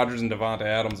Aaron Rodgers and Devontae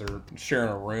Adams are sharing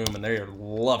a room, and they are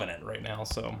loving it right now.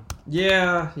 So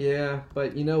yeah,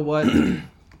 but you know what?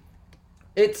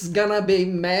 It's gonna be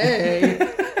May.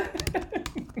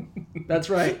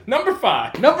 That's right. Number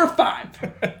 5.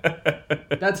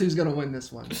 That's who's gonna win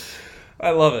this one. I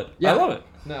love it. Yeah. I love it.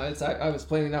 No, I was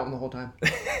planning that one the whole time.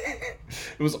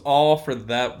 It was all for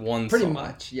that one Pretty song.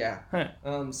 much, yeah.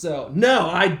 Huh. So, no,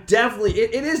 I definitely...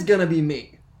 It is going to be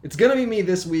me. It's going to be me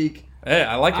this week. Hey,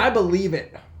 I like it. I believe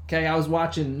it. Okay, I was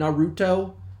watching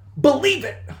Naruto. Believe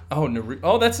it! Oh, Naruto.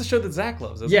 Oh, that's the show that Zach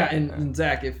loves, isn't yeah, it? and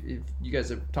Zach, if you guys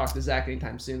have talked to Zach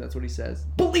anytime soon, that's what he says.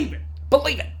 Believe it!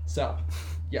 Believe it! So,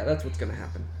 yeah, that's what's going to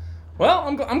happen. Well,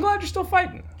 I'm glad you're still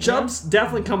fighting. Chubb's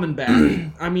definitely coming back.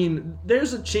 I mean,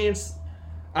 there's a chance...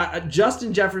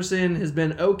 Justin Jefferson has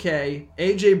been okay.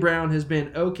 A.J. Brown has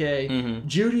been okay. Mm-hmm.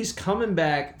 Judy's coming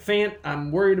back. Fant,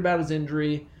 I'm worried about his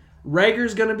injury.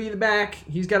 Rager's going to be back.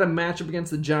 He's got a matchup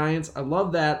against the Giants. I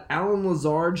love that. Alan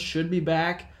Lazard should be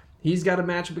back. He's got a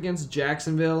matchup against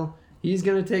Jacksonville. He's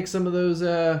going to take some of those,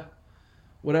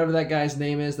 whatever that guy's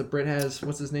name is that Britt has.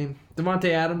 What's his name?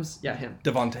 Devontae Adams? Yeah, him.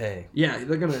 Devontae. Yeah,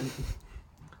 they're going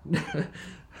to...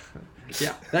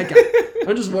 Yeah, that guy.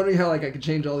 I'm just wondering how I could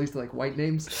change all these to white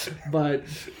names, but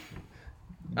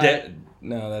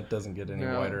no, that doesn't get any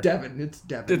whiter. Devin, it's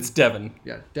Devin. It's Devin.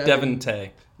 Yeah, Devin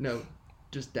Tay. No,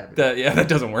 just Devin. That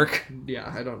doesn't work.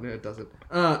 Yeah, I don't know. It doesn't.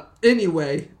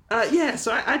 Anyway, yeah.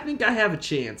 So I think I have a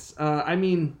chance. I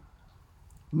mean,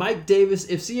 Mike Davis.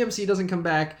 If CMC doesn't come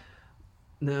back.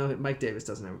 No, Mike Davis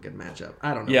doesn't have a good matchup.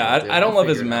 I don't know. Yeah, I don't love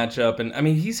his matchup, and I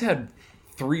mean he's had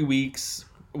 3 weeks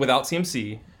without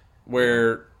CMC.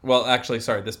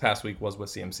 This past week was with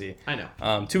CMC. I know.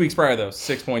 2 weeks prior, though,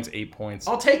 6 points, 8 points.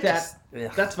 I'll take that.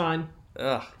 That's fine.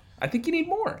 I think you need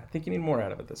more. I think you need more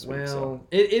out of it this week. Well,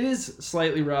 it is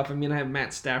slightly rough. I mean, I have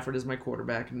Matt Stafford as my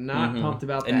quarterback. Not pumped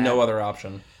about that. And no other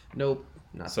option. Nope.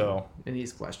 Nothing. So, and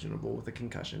he's questionable with a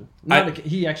concussion.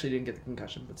 He actually didn't get the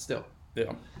concussion, but still.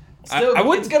 Yeah.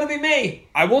 It's going to be me.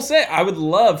 I will say, I would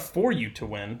love for you to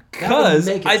win because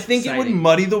I think it would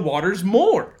muddy the waters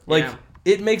more.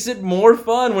 It makes it more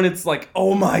fun when it's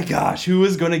oh my gosh, who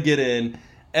is going to get in?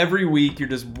 Every week you're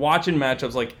just watching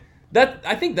matchups like that.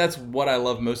 I think that's what I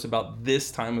love most about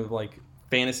this time of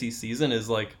fantasy season is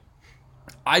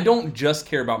I don't just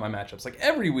care about my matchups. Like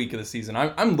every week of the season,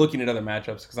 I'm looking at other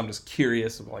matchups because I'm just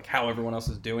curious of like how everyone else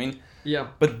is doing. Yeah.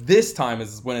 But this time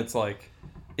is when it's like,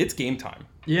 it's game time.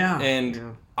 Yeah.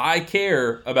 And I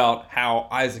care about how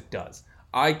Isaac does.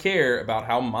 I care about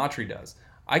how Matri does.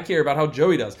 I care about how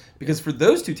Joey does. Because for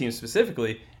those two teams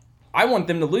specifically, I want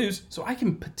them to lose so I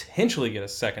can potentially get a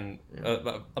second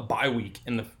a bye week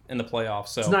in the playoffs.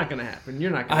 So it's not going to happen.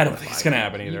 You're not going to I don't think it's going to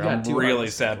happen either. I'm really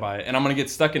sad by it. And I'm going to get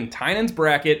stuck in Tynan's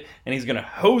bracket, and he's going to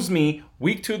hose me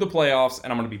week 2 of the playoffs,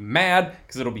 and I'm going to be mad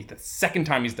because it'll be the second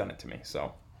time he's done it to me.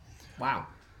 So, wow.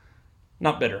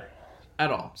 Not bitter. At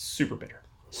all. Super bitter.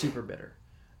 Super bitter.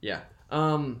 Yeah.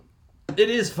 It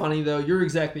is funny, though. You're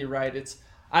exactly right.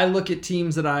 I look at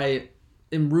teams that I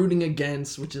am rooting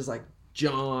against, which is like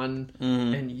John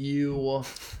and you,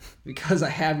 because I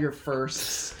have your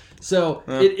firsts. So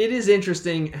it is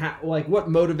interesting how, like, what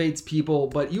motivates people,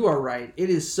 but you are right. It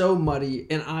is so muddy,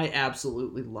 and I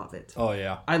absolutely love it. Oh,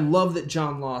 yeah. I love that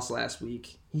John lost last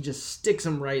week. He just sticks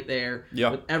him right there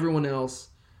with everyone else.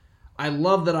 I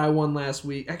love that I won last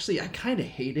week. Actually, I kind of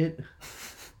hate it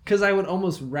because I would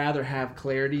almost rather have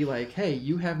clarity, like, hey,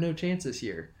 you have no chance this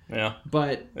year. Yeah.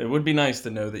 But it would be nice to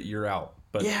know that you're out.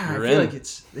 But yeah, you're I feel in. like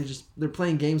they're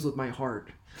playing games with my heart.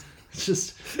 It's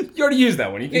just you already used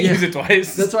that one. You can't use it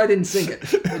twice. That's why I didn't sing it.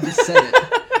 I just said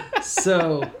it.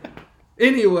 So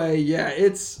anyway, yeah,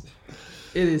 it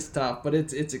is tough, but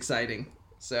it's exciting.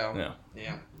 So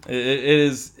yeah.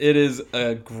 It is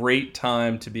a great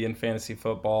time to be in fantasy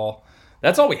football.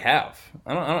 That's all we have.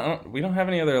 We don't have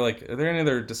any other, like, are there any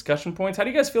other discussion points? How do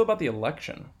you guys feel about the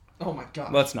election? Oh my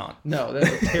god. Let's not. No, that's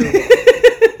a terrible.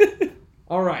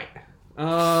 All right.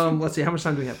 Let's see. How much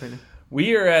time do we have, Peyton?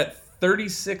 We are at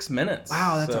 36 minutes.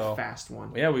 Wow, that's a fast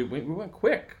one. Yeah, we went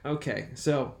quick. Okay,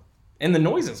 so. And the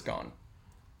noise is gone.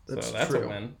 That's true. A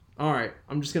win. All right,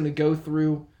 I'm just going to go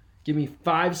through. Give me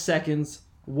 5 seconds.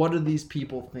 What are these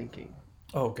people thinking?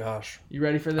 Oh, gosh. You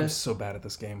ready for this? I'm so bad at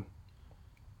this game.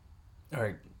 All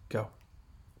right, go.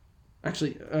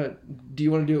 Actually, do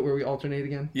you want to do it where we alternate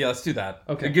again? Yeah, let's do that.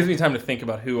 Okay. It gives me time to think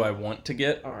about who I want to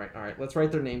get. All right. Let's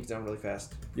write their names down really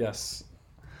fast. Yes.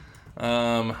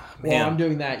 While I'm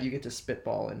doing that, you get to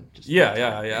spitball and just.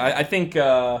 Yeah. I think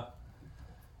the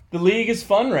league is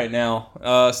fun right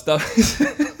now. Stuff.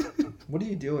 What are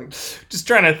you doing? Just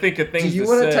trying to think of things. Do you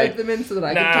want to type them in so that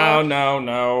I can talk?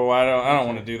 No. I don't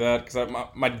want to do that because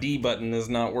my D button is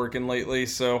not working lately.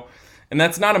 So, and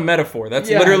that's not a metaphor. That's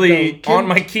literally on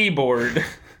my keyboard.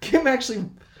 Kim actually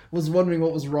was wondering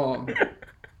what was wrong.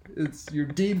 It's your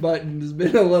D button has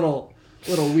been a little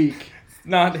weak.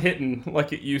 Not hitting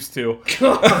like it used to.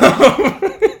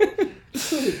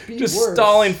 Just worse?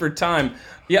 Stalling for time.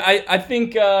 Yeah, I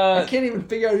think... I can't even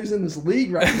figure out who's in this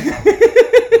league right now.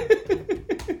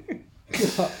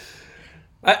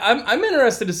 I'm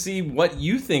interested to see what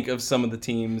you think of some of the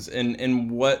teams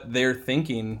and what they're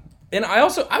thinking. And I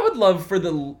would love for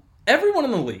everyone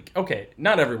in the league. Okay,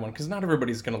 not everyone, because not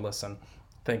everybody's going to listen.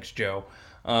 Thanks, Joe.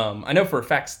 I know for a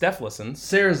fact Steph listens.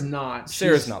 Sarah's not.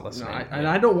 Sarah's not listening. No, and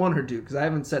I don't want her to because I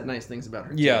haven't said nice things about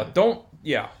her.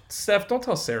 Yeah, Steph, don't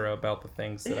tell Sarah about the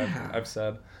things that I've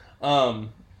said.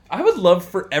 I would love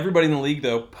for everybody in the league,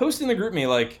 though, post in the group me,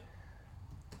 like,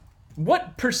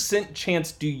 what %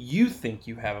 chance do you think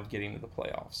you have of getting to the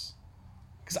playoffs?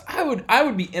 Because I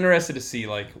would be interested to see,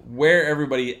 like, where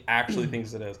everybody actually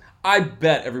thinks it is. I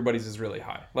bet everybody's is really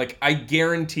high. Like, I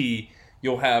guarantee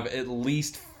you'll have at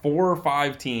least 4 or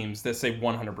 5 teams that say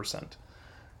 100%.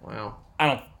 Wow.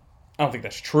 I don't think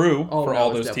that's true for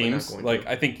all those teams. Like,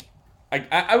 I think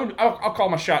I'll call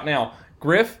my shot now.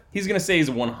 Griff, he's gonna say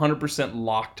he's 100%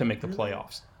 locked to make the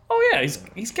playoffs. Oh yeah,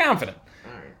 he's confident.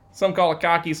 All right. Some call it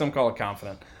cocky, some call it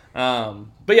confident.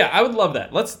 But yeah, I would love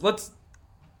that. Let's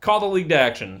call the league to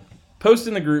action. Post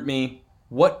in the group me.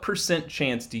 What %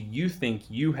 chance do you think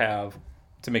you have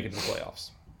to make it to the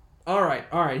playoffs? All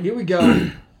right. Here we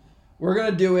go. We're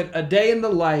going to do it. A day in the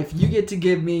life. You get to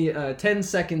give me 10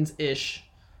 seconds ish.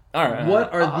 All right.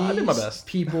 What are I'll do my these best.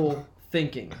 people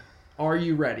thinking? Are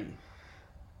you ready?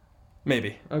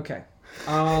 Maybe. Okay.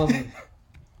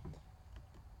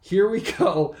 Here we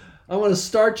go. I want to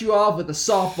start you off with a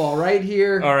softball right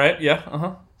here. All right. Yeah.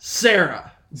 Uh-huh.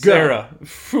 Sarah. Go. Sarah.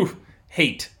 Phew.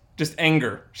 Hate. Just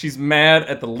anger. She's mad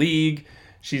at the league.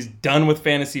 She's done with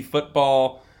fantasy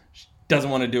football. She doesn't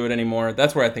want to do it anymore.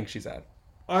 That's where I think she's at.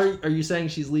 Are you saying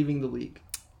she's leaving the league?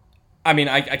 I mean,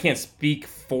 I can't speak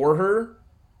for her.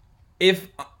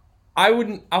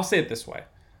 I'll say it this way.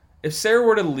 If Sarah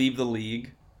were to leave the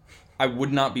league, I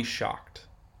would not be shocked.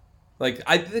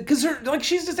 Because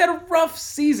she's just had a rough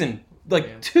season.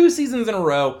 2 seasons in a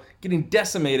row, getting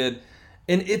decimated,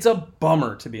 and it's a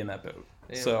bummer to be in that boat.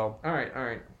 Yeah. So all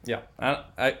right. yeah,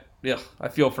 I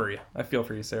feel for you. I feel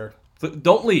for you, Sarah.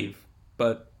 Don't leave,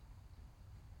 but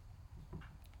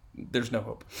there's no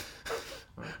hope.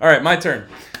 All right, my turn.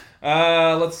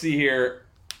 Let's see here.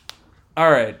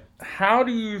 All right, how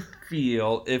do you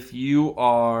feel if you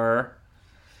are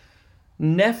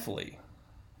Neffley?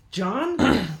 John?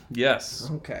 Yes.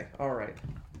 Okay, all right.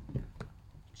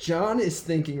 John is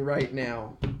thinking right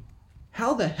now,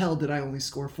 how the hell did I only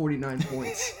score 49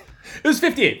 points? It was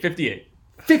 58.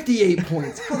 58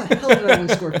 points. How the hell did I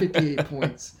only score 58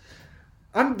 points?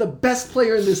 I'm the best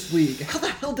player in this league. How the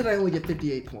hell did I only get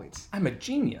 58 points? I'm a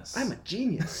genius. I'm a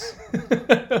genius.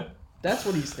 That's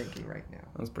what he's thinking right now.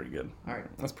 That's pretty good. All right.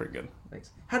 That's pretty good.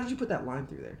 Thanks. How did you put that line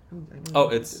through there? Oh,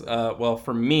 it's well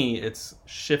for me it's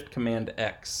Shift Command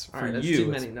X. For All right, that's you,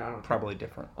 too many. it's No, I don't care. probably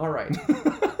different. All right.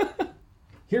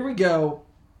 Here we go.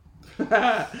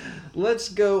 Let's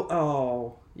go.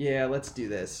 Oh, yeah, let's do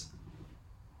this.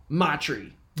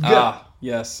 Matri. Go.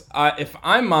 Yes. If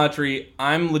I'm Matri,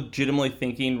 I'm legitimately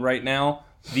thinking right now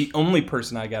the only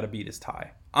person I got to beat is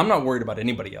Ty. I'm not worried about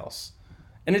anybody else.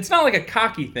 And it's not like a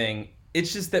cocky thing.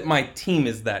 It's just that my team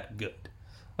is that good.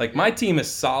 Like, my team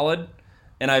is solid,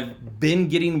 and I've been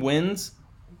getting wins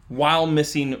while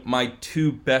missing my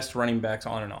two best running backs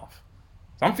on and off.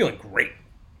 So I'm feeling great.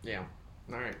 Yeah.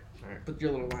 All right. Put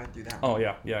your little line through that. Oh,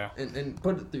 yeah. And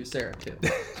put it through Sarah, too.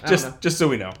 Just so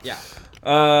we know. Yeah.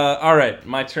 All right,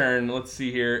 my turn. Let's see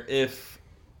here. If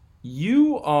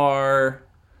you are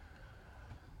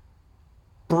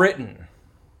Britain,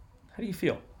 how do you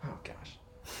feel? Oh, gosh.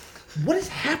 What is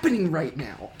happening right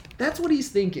now? That's what he's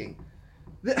thinking.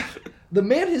 The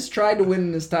man has tried to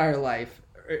win his entire life,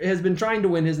 has been trying to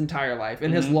win his entire life,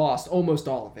 and has lost almost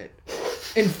all of it.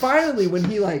 And finally, when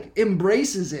he,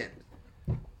 embraces it,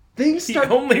 things start...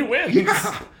 He only wins.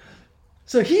 Yeah.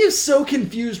 So he is so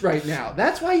confused right now.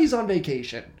 That's why he's on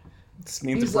vacation. This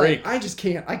needs He's a break.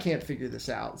 like, I can't figure this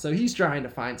out. So he's trying to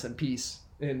find some peace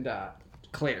and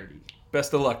clarity.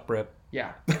 Best of luck, Britt.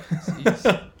 Yeah.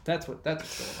 That's what's going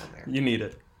on there. You need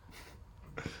it.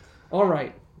 All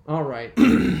right.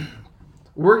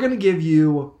 We're going to give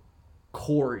you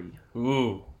Corey.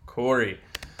 Ooh, Corey.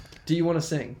 Do you want to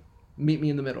sing? Meet me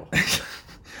in the middle.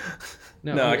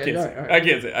 No, okay, I can't. all Sing.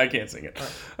 right. I can't sing it.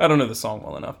 Right. I don't know the song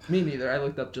well enough. Me neither. I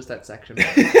looked up just that section. All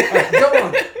right, go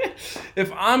on.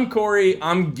 If I'm Corey,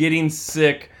 I'm getting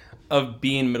sick of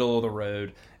being middle of the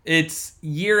road. It's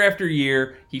year after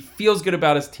year. He feels good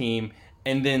about his team,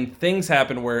 and then things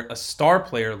happen where a star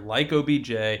player like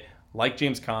OBJ, like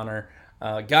James Conner,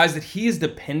 guys that he is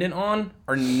dependent on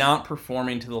are not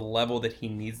performing to the level that he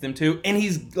needs them to. And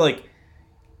he's like,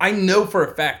 I know for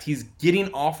a fact he's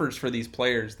getting offers for these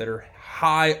players that are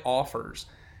high offers,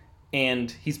 and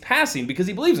he's passing because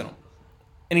he believes in them.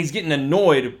 And he's getting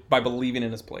annoyed by believing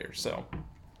in his players. So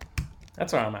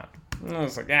that's where I'm at. And I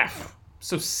was like,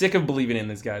 so sick of believing in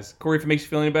these guys. Corey, if it makes you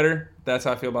feel any better, that's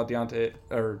how I feel about Dante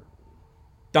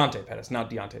Pettis, not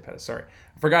Deontay Pettis. Sorry,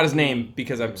 I forgot his name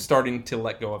because I'm starting to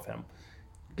let go of him.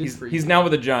 He's now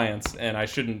with the Giants, and I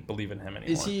shouldn't believe in him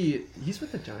anymore. Is he's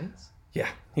with the Giants? Yeah,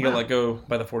 he got let go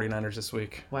by the 49ers this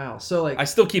week. Wow. So I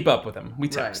still keep up with him. We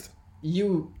text. Right.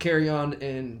 You carry on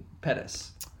in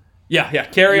Pettis. Yeah.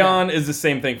 Carry on is the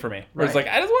same thing for me. Where it's like,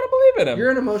 I just want to believe in him.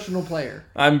 You're an emotional player.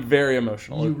 I'm very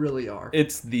emotional. You really are.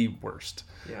 It's the worst.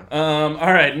 Yeah.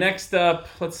 All right, next up,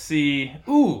 let's see.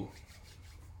 Ooh.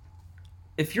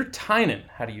 If you're Tynan,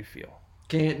 how do you feel?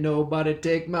 Can't nobody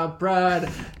take my pride.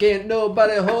 Can't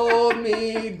nobody hold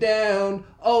me down.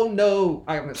 Oh no.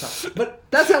 I'm gonna stop. But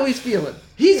that's how he's feeling.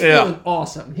 He's feeling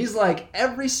awesome. He's like,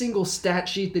 every single stat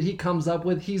sheet that he comes up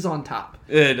with, he's on top.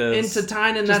 It is. And to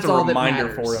Tynan, that's all that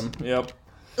matters. Just a reminder for him. Yep.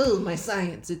 Oh, my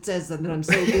science. It says that I'm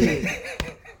so good.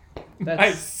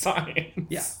 My science.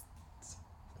 Yeah.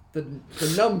 The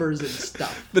numbers and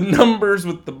stuff. The numbers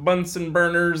with the Bunsen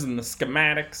burners and the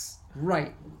schematics.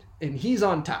 Right. And he's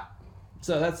on top.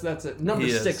 So that's it. Number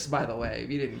He 6, is. by the way, if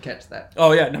you didn't catch that.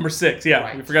 Oh, yeah, number 6. Yeah,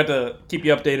 Right. we forgot to keep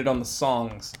you updated on the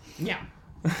songs. Yeah.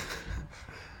 All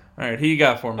right, who you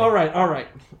got for me? All right.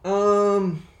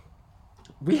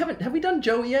 Have we done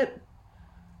Joey yet?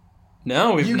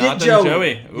 No, we've You not get done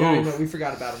Joey. Joey. Yeah, I Oof. know, we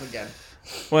forgot about him again.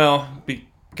 Well,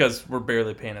 because we're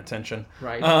barely paying attention.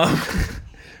 Right.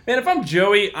 Man, if I'm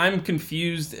Joey, I'm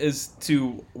confused as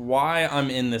to why I'm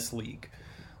in this league.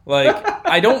 Like,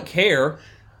 I don't care.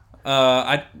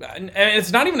 And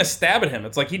it's not even a stab at him.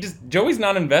 It's like Joey's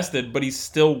not invested, but he's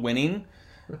still winning.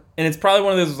 And it's probably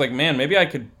one of those like, man, maybe I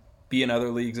could be in other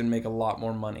leagues and make a lot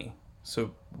more money.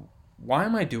 So why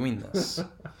am I doing this?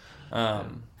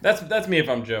 That's me if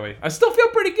I'm Joey. I still feel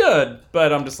pretty good,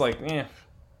 but I'm just like,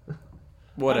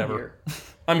 whatever.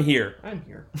 I'm here. I'm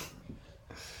here.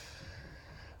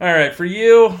 All right, for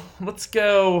you, let's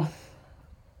go.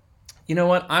 You know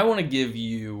what? I want to give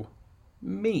you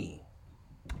me.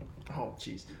 Oh,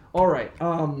 jeez. All right.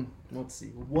 Let's see.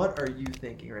 What are you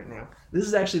thinking right now? This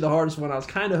is actually the hardest one. I was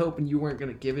kind of hoping you weren't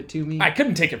going to give it to me. I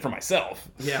couldn't take it for myself.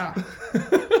 Yeah.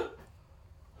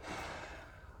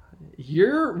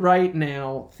 You're right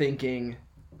now thinking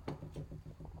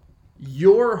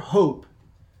your hope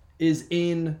is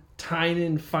in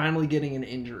Tynan finally getting an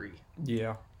injury.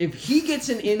 Yeah. If he gets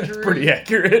an injury, That's pretty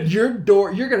accurate. you're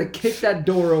going to kick that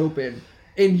door open.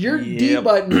 And your D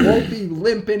button won't be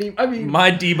limp any. I mean, my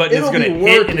D button is going to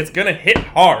hit, working. and it's going to hit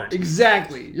hard.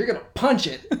 Exactly. You're going to punch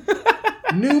it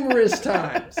numerous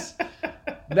times.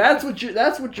 That's what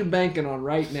you're banking on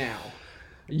right now.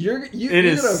 It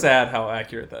is sad how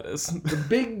accurate that is. The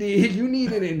big D. You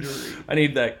need an injury. I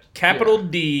need that capital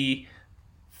D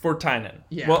for Tynan.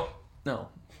 Yeah. Well, no.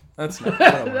 That's not what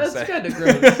I want to say. That's kind of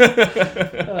gross.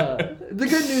 The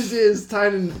good news is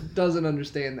Tynan doesn't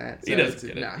understand that. He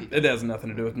doesn't get it. No, It has nothing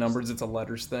to do with numbers. It's a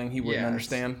letters thing. He wouldn't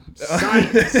understand.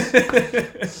 Science.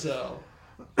 So,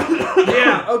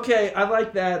 yeah, okay, I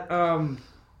like that. All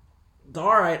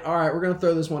right, we're going to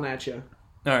throw this one at you.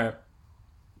 All right.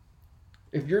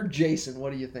 If you're Jason,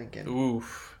 what are you thinking?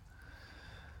 Oof.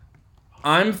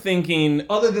 I'm thinking...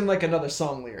 Other than like another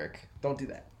song lyric. Don't do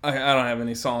that. I don't have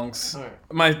any songs. All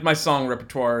right. My song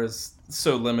repertoire is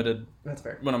so limited. That's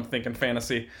fair. When I'm thinking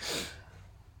fantasy.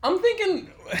 I'm thinking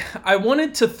I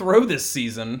wanted to throw this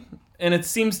season, and it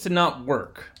seems to not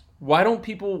work. Why don't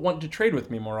people want to trade with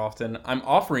me more often? I'm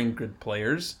offering good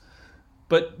players,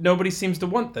 but nobody seems to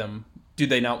want them. Do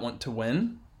they not want to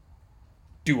win?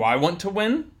 Do I want to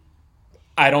win?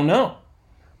 I don't know.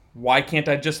 Why can't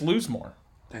I just lose more?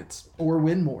 Or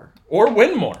win more. Or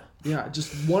win more. Yeah,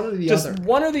 just one or the Just other.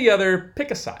 one or the other, pick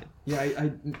a side. Yeah,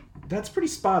 I that's pretty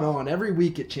spot on. Every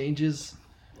week it changes.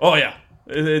 Oh, yeah.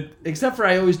 Except for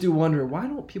I always do wonder, why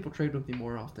don't people trade with me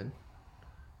more often?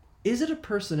 Is it a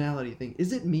personality thing?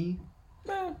 Is it me?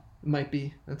 Eh. It might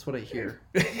be. That's what I hear.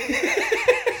 That's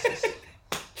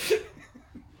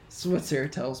what Sarah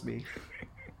tells me.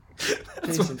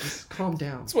 Jason, just calm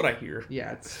down. That's what I hear.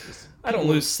 Yeah, it's just... I don't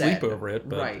lose upset. sleep over it,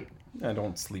 but Right. I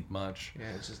don't sleep much. Yeah,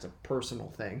 it's just a personal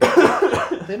thing.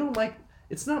 They don't like...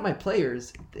 It's not my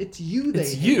players. It's you they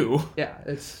It's hate. you. Yeah,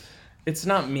 it's... It's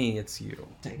not me, it's you.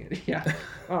 Dang it. Yeah.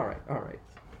 All right.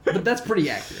 But that's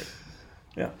pretty accurate.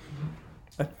 Yeah.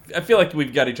 I feel like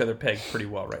we've got each other pegged pretty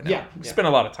well right now. Yeah, We yeah. spend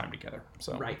a lot of time together,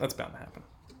 so Right. that's bound to happen.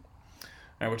 All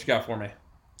right, what you got for me?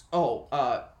 Oh,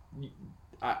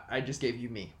 I just gave you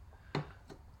me.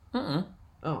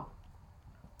 Oh.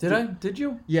 Did I? Did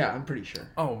you? Yeah, I'm pretty sure.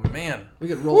 Oh, man. We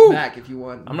could roll Woo! it back if you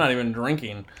want. I'm not even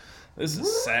drinking. This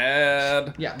is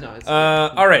sad. Yeah, no, it's...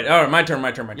 All right, my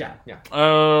turn.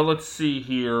 Yeah. Let's see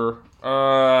here.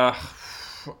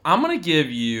 I'm going to give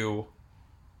you,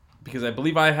 because I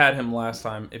believe I had him last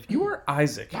time, if you were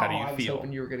Isaac, how do you I was feel?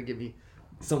 hoping you were going to give me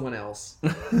someone else.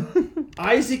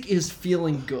 Isaac is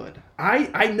feeling good.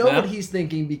 I know Yeah? what he's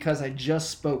thinking because I just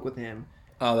spoke with him.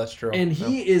 Oh, that's true. And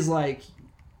he is like,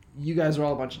 you guys are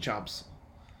all a bunch of chumps.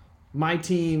 My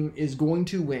team is going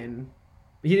to win.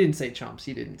 He didn't say chumps.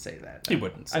 He didn't say that. He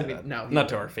wouldn't say that. No. Not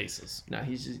to our faces. No,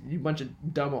 he's just you bunch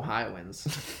of dumb Ohioans.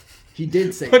 He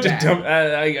did say Bunch that. of dumb,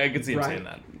 I could see him Right. saying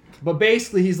that. But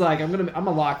basically, he's like, I'm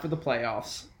a lock for the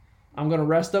playoffs. I'm gonna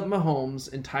rest up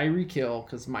Mahomes and Tyreek Hill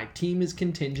because my team is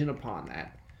contingent upon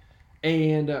that,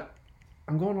 and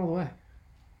I'm going all the way.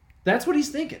 That's what he's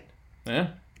thinking. Yeah.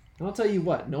 And I'll tell you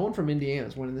what, no one from Indiana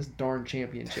is winning this darn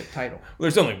championship title. Well,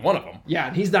 there's only one of them. Yeah,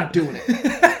 and he's not doing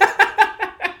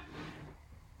it.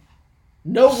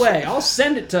 No way. I'll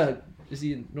send it to. Is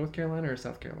he in North Carolina or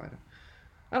South Carolina?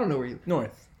 I don't know where you.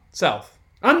 North. South.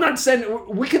 I'm not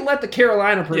sending. We can let the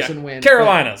Carolina person win.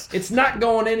 Carolinas. but It's not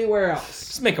going anywhere else.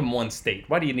 Just make them one state.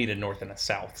 Why do you need a North and a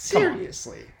South?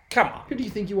 Seriously. Come on. Who do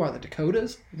you think you are, the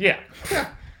Dakotas? Yeah.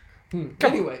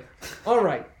 Anyway, all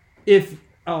right. If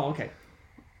okay.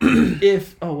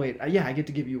 If wait, yeah, I get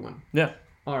to give you one. Yeah.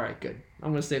 All right, good. I'm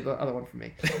gonna save the other one for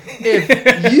me.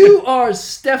 If you are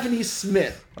Stephanie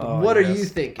Smith, what are you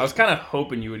thinking? I was kind of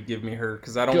hoping you would give me her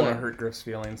because I don't Good. want to hurt Griff's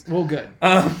feelings. Well, good.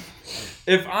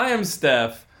 If I am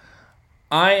Steph,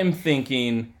 I am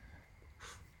thinking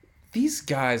these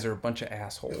guys are a bunch of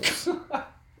assholes.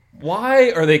 Why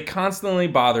are they constantly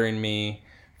bothering me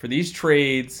for these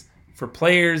trades for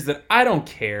players that I don't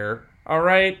care? All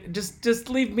right, just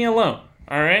leave me alone.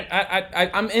 All right,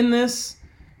 I'm in this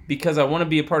because I want to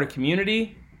be a part of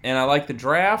community and I like the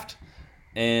draft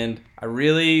and I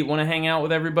really want to hang out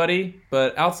with everybody.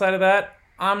 But outside of that,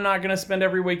 I'm not gonna spend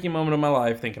every waking moment of my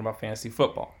life thinking about fantasy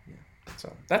football.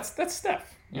 So that's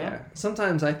Steph. Yeah.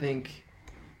 Sometimes I think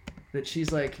that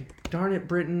she's like, darn it,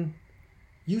 Britton,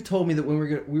 you told me that when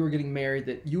we were getting married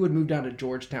that you would move down to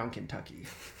Georgetown, Kentucky.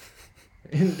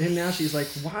 And now she's like,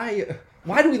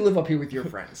 why do we live up here with your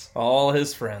friends? All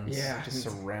his friends. Yeah. Just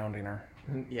surrounding her.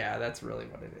 Yeah, that's really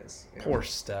what it is. Yeah. Poor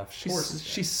Steph.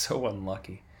 She's so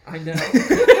unlucky. I know.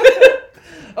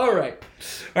 All right.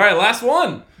 All right, last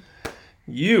one.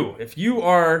 If you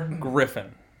are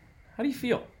Griffin, how do you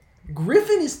feel?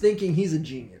 Griffin is thinking he's a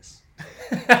genius.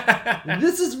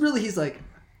 This is really, he's like,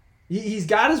 he's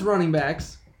got his running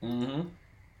backs. Mm-hmm.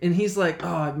 And he's like,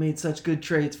 oh, I've made such good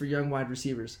trades for young wide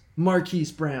receivers.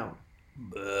 Marquise Brown.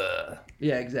 Ugh.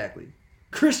 Yeah, exactly.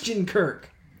 Christian Kirk.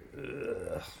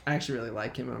 Ugh. I actually really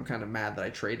like him, and I'm kind of mad that I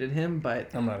traded him, but...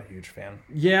 I'm not a huge fan.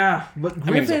 Yeah, but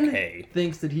Griffin okay.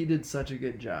 thinks that he did such a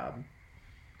good job.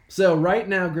 So right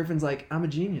now, Griffin's like, I'm a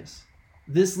genius.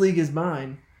 This league is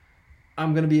mine.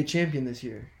 I'm going to be a champion this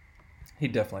year. He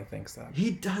definitely thinks that.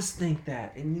 He does think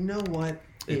that, and you know what?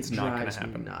 It's not going to drives me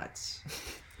happen. nuts.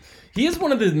 He is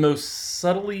one of the most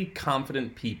subtly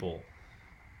confident people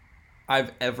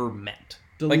I've ever met.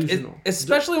 Delusional.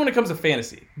 Especially when it comes to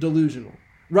fantasy. Delusional.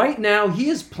 Right now, he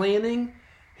is planning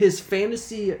his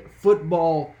fantasy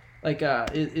football, like,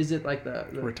 is it like the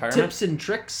retirement tips and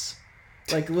tricks?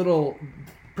 Like little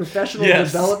professional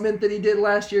Yes. development that he did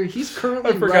last year. He's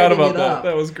currently I forgot writing about it that. up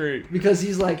That was great. because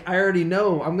he's like, I already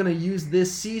know I'm going to use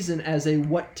this season as a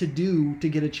what to do to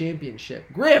get a championship.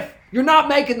 Griff, you're not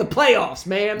making the playoffs,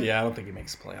 man. Yeah, I don't think he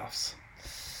makes playoffs.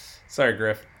 Sorry,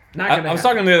 Griff. Not gonna I was happen.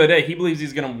 talking to him the other day. He believes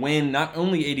he's going to win not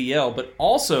only ADL, but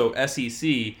also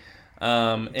SEC.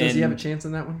 Does he have a chance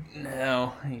in that one?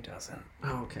 No, he doesn't.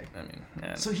 Oh, okay. I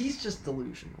mean, So he's just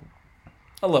delusional.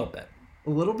 a little bit. A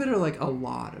little bit or like a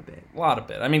lot of it? A lot of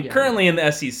it. I mean, Yeah. currently in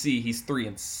the SEC, he's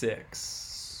 3-6.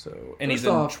 So, and he's First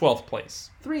in off, 12th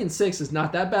place. 3-6 is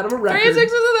not that bad of a record. 3-6 isn't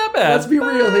that bad. Let's be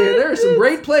real here. There are some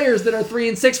great players that are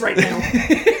 3-6 right now.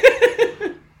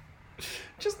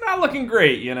 Just not looking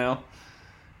great, you know.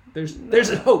 There's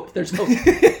a hope. There's hope.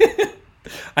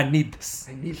 I need this.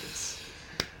 I need this.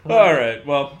 All right.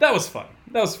 Well, that was fun.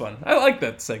 I like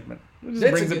that segment. It just That's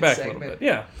a brings it good back a segment. little bit.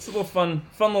 Yeah, it's a little fun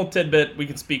little tidbit. We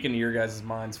can speak into your guys'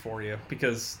 minds for you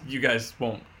because you guys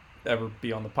won't ever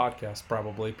be on the podcast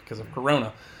probably because of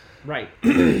Corona. Right.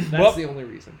 That's Well- the only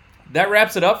reason. That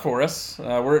wraps it up for us.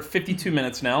 We're at 52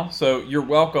 minutes now, so you're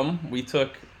welcome. We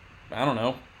took, I don't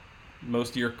know,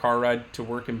 most of your car ride to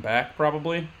work and back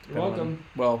probably. You're welcome.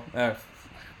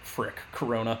 Frick,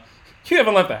 Corona. You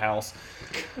haven't left the house.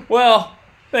 Well,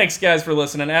 thanks guys for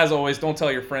listening. As always, don't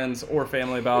tell your friends or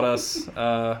family about us.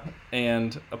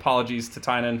 And apologies to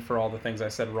Tynan for all the things I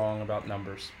said wrong about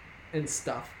numbers And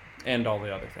stuff. and all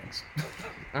the other things.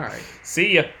 All right.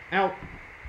 See ya. Out.